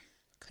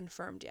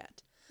confirmed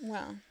yet.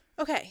 Well.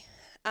 Okay.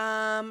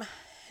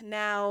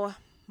 Now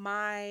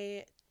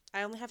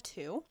I only have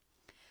 2.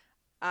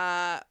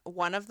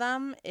 One of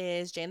them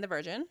is Jane the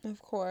Virgin.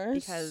 Of course.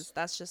 Because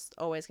that's just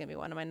always going to be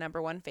one of my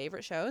number 1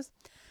 favorite shows.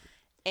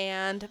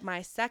 And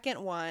my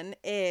second one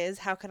is,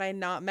 how could I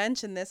not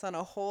mention this on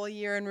a whole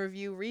year in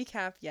review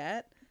recap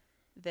yet?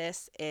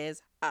 This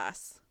is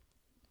Us.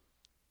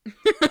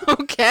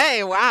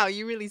 Okay, wow,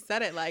 you really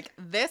said it like,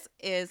 this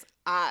is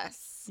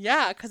Us.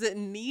 Yeah, because it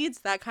needs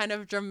that kind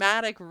of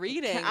dramatic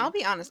reading. I'll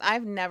be honest,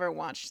 I've never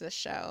watched this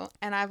show,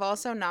 and I've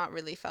also not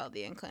really felt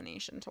the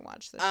inclination to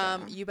watch this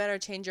show. You better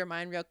change your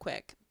mind real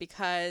quick,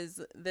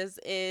 because this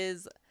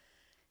is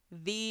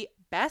the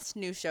best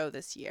new show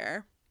this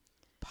year.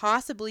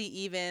 Possibly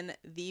even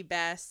the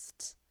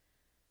best,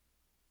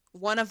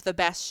 one of the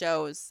best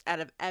shows out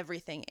of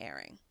everything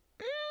airing.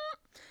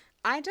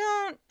 I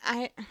don't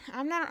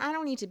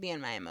need to be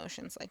in my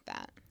emotions like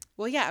that.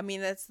 Well, yeah, I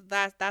mean that's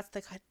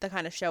the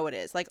kind of show it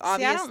is. Like,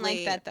 obviously, I don't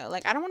like that though.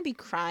 Like, I don't want to be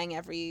crying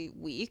every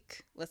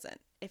week. Listen,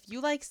 if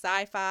you like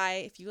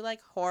sci-fi, if you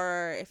like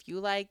horror, if you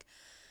like,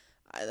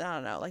 I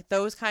don't know, like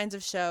those kinds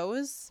of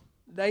shows.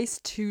 Nice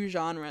 2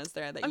 genres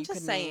there that you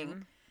could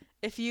name.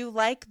 If you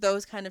like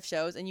those kind of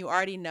shows and you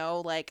already know,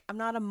 like, I'm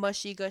not a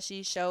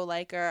mushy-gushy show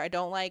liker, I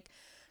don't like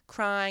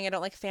crying, I don't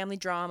like family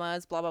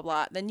dramas, blah, blah,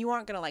 blah, then you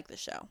aren't going to like the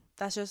show.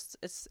 That's just,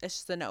 it's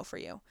just a no for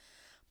you.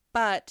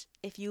 But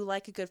if you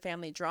like a good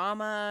family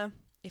drama,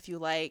 if you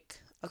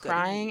like a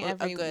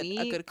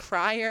good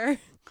crier,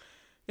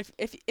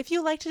 if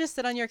you like to just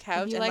sit on your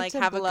couch and like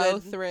have a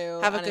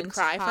good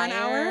cry for an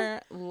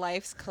hour,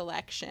 life's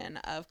collection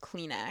of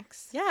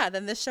Kleenex. Yeah,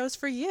 then this show's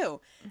for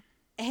you.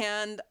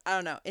 And I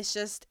don't know, it's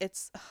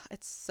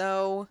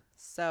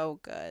so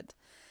good.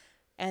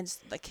 And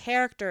the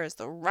characters,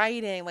 the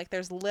writing, like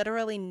there's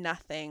literally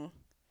nothing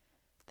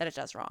that it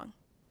does wrong.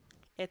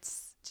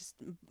 It's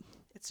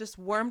just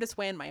wormed its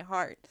way in my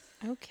heart.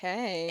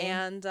 Okay.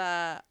 And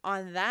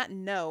on that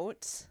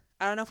note,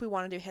 I don't know if we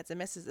want to do hits and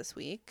misses this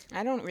week.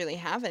 I don't really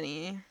have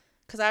any.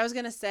 Because I was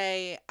going to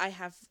say I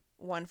have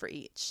one for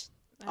each.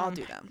 I'll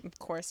do them. Of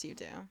course you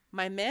do.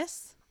 My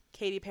miss,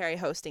 Katy Perry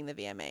hosting the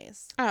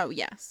VMAs. Oh,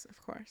 yes,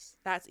 of course.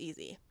 That's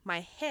easy.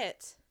 My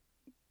hit,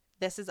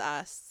 This Is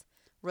Us,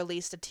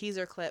 released a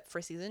teaser clip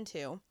for season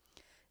 2.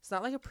 It's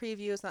not like a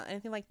preview. It's not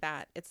anything like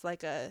that. It's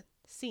like a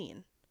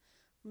scene.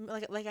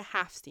 Like a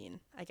half scene,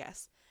 I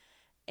guess.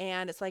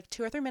 And it's like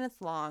 2 or 3 minutes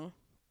long.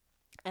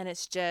 And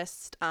it's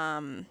just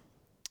Mandy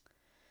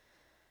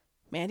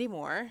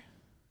Moore,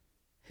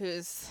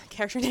 whose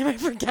character name I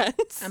forget.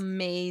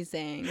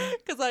 Amazing.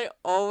 Because I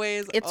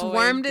always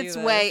wormed do its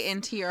this. way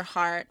into your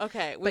heart.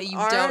 Okay. But you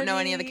don't know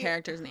any of the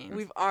characters' names.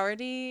 We've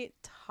already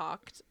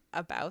talked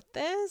about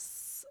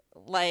this.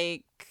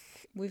 Like,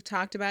 we've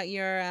talked about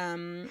your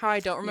how I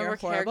don't remember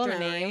character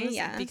names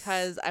yes.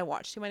 because I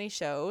watch too many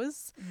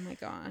shows. Oh my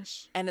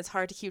gosh. And it's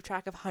hard to keep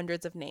track of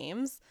hundreds of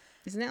names.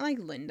 Isn't it like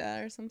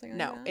Linda or something like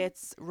No, that?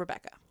 it's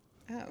Rebecca.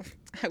 Oh,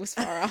 I was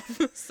far off.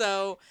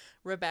 So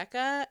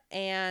Rebecca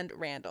and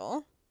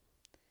Randall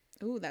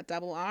Ooh, that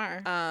double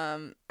R.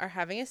 are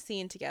having a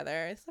scene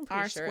together. I'm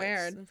pretty R sure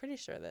squared. I'm pretty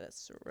sure that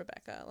it's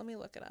Rebecca. Let me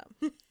look it up.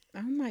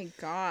 Oh my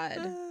God.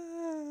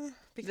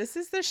 This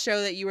is the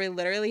show that you were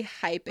literally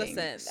hyping.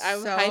 Listen,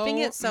 I'm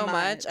hyping it so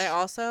much. I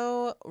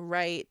also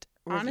write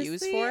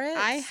reviews Honestly, for it.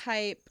 I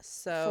hype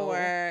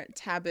for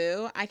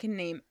Taboo. I can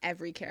name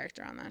every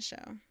character on that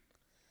show.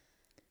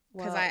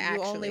 Because I you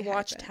actually only hype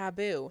watch it.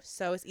 Taboo,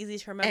 so it's easy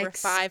to remember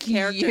Excuse 5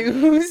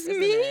 characters. Excuse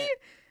me?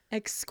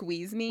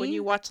 Excuse me? When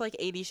you watch like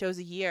 80 shows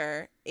a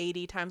year,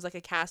 80 times like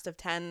a cast of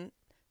 10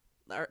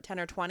 or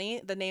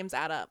 20, the names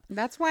add up.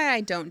 That's why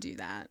I don't do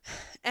that.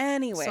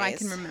 Anyways, so I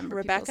can remember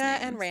Rebecca people's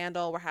names. and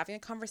Randall were having a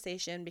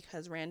conversation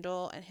because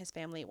Randall and his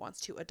family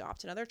wants to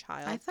adopt another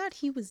child. I thought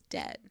he was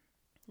dead.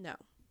 No.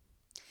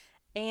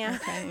 And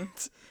Okay.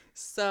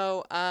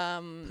 so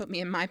Put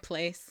me in my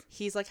place.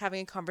 he's like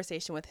having a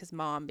conversation with his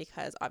mom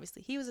because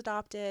obviously he was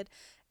adopted,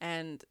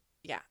 and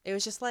yeah, it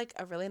was just like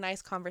a really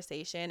nice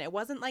conversation. It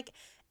wasn't like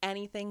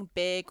anything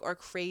big or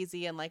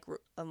crazy and like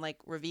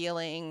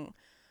revealing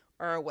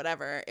or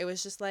whatever. It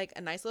was just like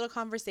a nice little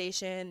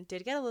conversation.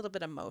 Did get a little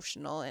bit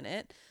emotional in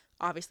it.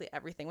 Obviously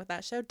everything with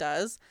that show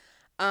does.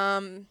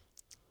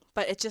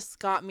 But it just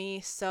got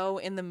me so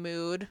in the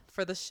mood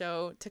for the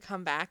show to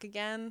come back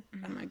again.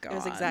 Oh my God. It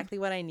was exactly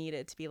what I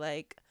needed to be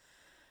like,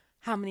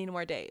 how many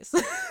more days?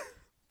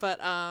 But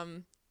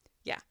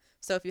yeah.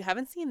 So if you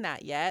haven't seen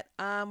that yet,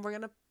 we're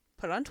gonna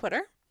put it on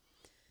Twitter.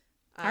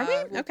 Are we?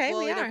 Okay,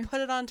 we'll we either are.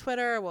 put it on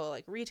Twitter, we'll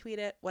like retweet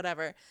it,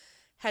 whatever.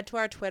 Head to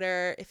our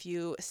Twitter if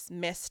you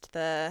missed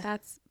the.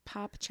 That's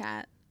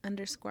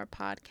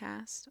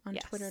popchat_podcast on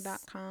Yes.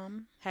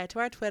 twitter.com. Head to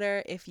our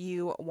Twitter if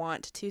you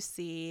want to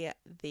see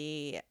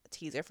the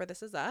teaser for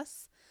This Is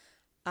Us.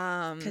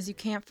 Because you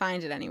can't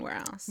find it anywhere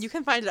else. You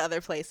can find it other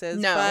places.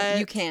 No, but,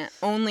 you can't.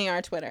 Only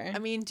our Twitter. I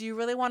mean, do you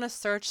really want to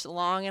search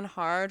long and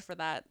hard for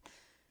that?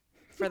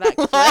 For that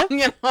clip?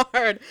 Long and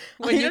hard.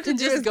 When All you have can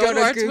to do just is go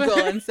to our Google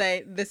Twitter. and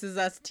say, "This is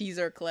us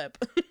teaser clip."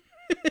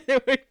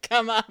 It would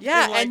come up.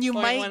 Yeah, in like and you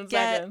 0.1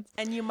 seconds.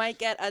 might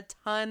get a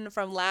ton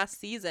from last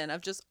season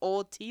of just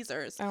old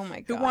teasers. Oh my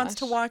god. Who wants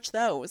to watch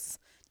those?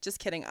 Just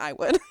kidding, I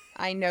would.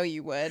 I know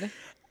you would.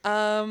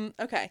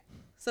 Okay.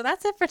 So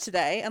that's it for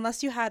today,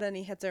 unless you had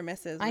any hits or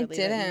misses. I really, that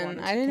you didn't.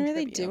 wanted to I didn't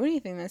really contribute. do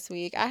anything this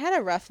week. I had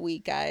a rough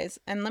week, guys,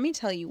 and let me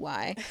tell you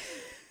why.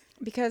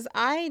 Because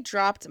I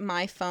dropped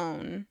my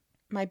phone,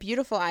 my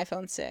beautiful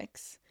iPhone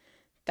 6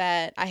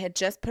 that I had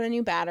just put a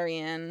new battery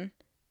in.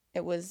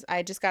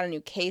 I just got a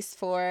new case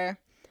for.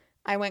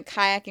 I went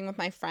kayaking with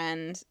my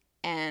friend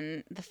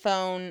and the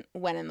phone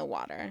went in the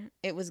water.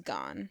 It was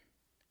gone.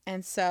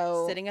 And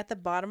so Sitting at the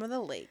bottom of the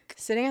lake.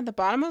 sitting at the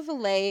bottom of the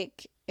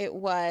lake, it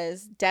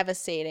was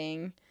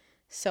devastating.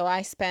 So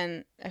I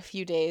spent a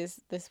few days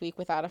this week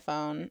without a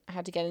phone. I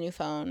had to get a new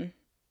phone,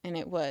 and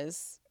it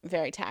was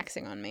very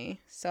taxing on me.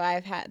 So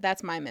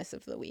that's my miss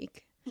of the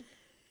week.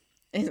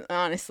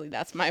 Honestly,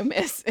 that's my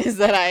miss, is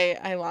that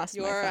I lost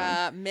my Your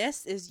phone.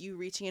 miss is you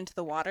reaching into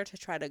the water to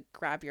try to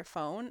grab your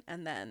phone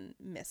and then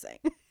missing.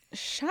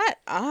 Shut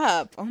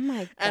up. Oh my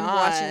god. And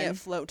watching it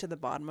float to the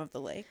bottom of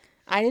the lake.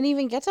 I didn't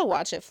even get to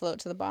watch it float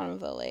to the bottom of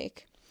the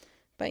lake.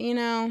 But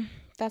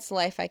that's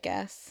life, I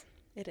guess.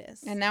 It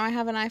is. And now I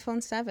have an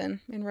iPhone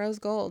 7 in rose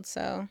gold,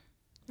 so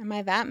am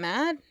I that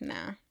mad?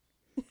 Nah.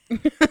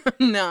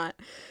 I'm not.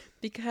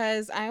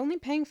 Because I'm only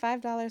paying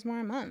 $5 more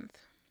a month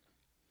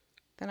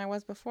than I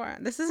was before.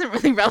 This isn't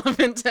really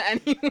relevant to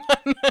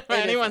anyone or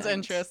anyone's isn't.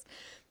 interest.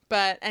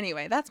 But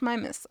anyway, that's my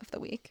miss of the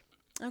week.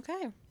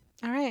 Okay.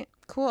 All right,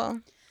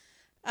 cool.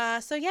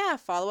 So yeah,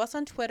 follow us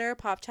on Twitter,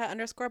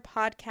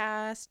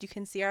 popchat_podcast. You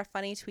can see our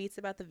funny tweets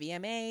about the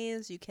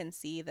VMAs. You can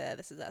see the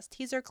This Is Us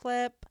teaser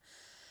clip.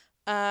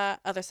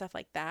 other stuff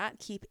like that.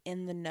 Keep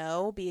in the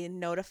know, be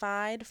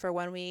notified for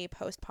when we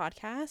post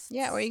podcasts.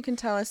 Yeah, or you can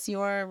tell us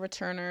your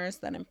returners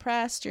that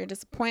impressed, your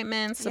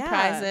disappointments,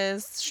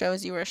 surprises,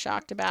 shows you were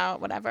shocked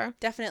about, whatever.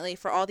 Definitely,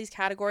 for all these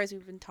categories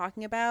we've been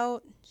talking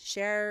about,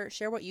 share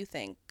what you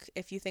think.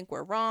 If you think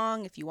we're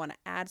wrong, if you want to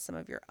add some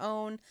of your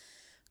own,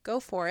 go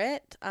for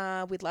it.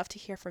 We'd love to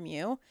hear from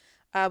you.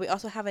 We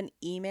also have an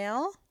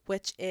email,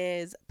 which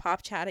is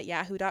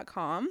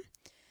popchat@yahoo.com.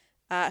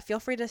 Feel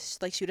free to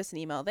shoot us an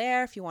email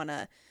there if you want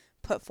to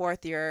put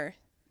forth your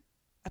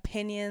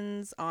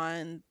opinions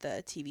on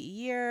the TV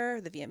year,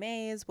 the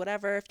VMAs,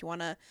 whatever. If you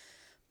want to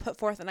put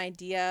forth an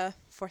idea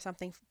for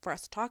something for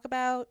us to talk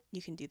about,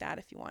 you can do that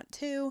if you want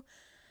to.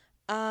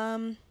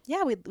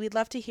 Yeah, we'd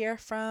love to hear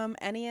from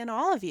any and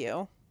all of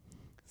you.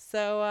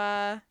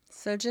 So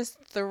just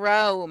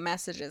throw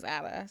messages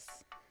at us.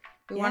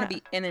 We want to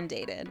be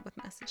inundated with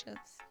messages.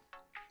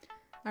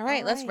 All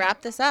right, let's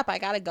wrap this up. I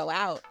got to go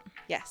out.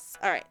 Yes.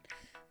 All right.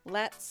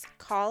 Let's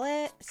call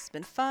it. It's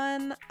been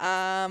fun.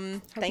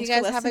 Hope Thanks you guys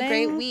for listening. have a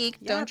great week.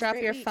 Yeah, Don't drop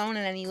your phone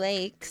in any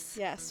lakes.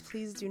 Yes,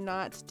 please do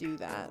not do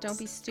that. Don't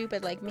be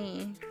stupid like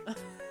me.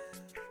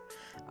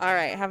 All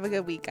right. Have a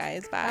good week,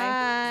 guys.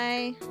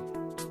 Bye.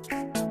 Bye.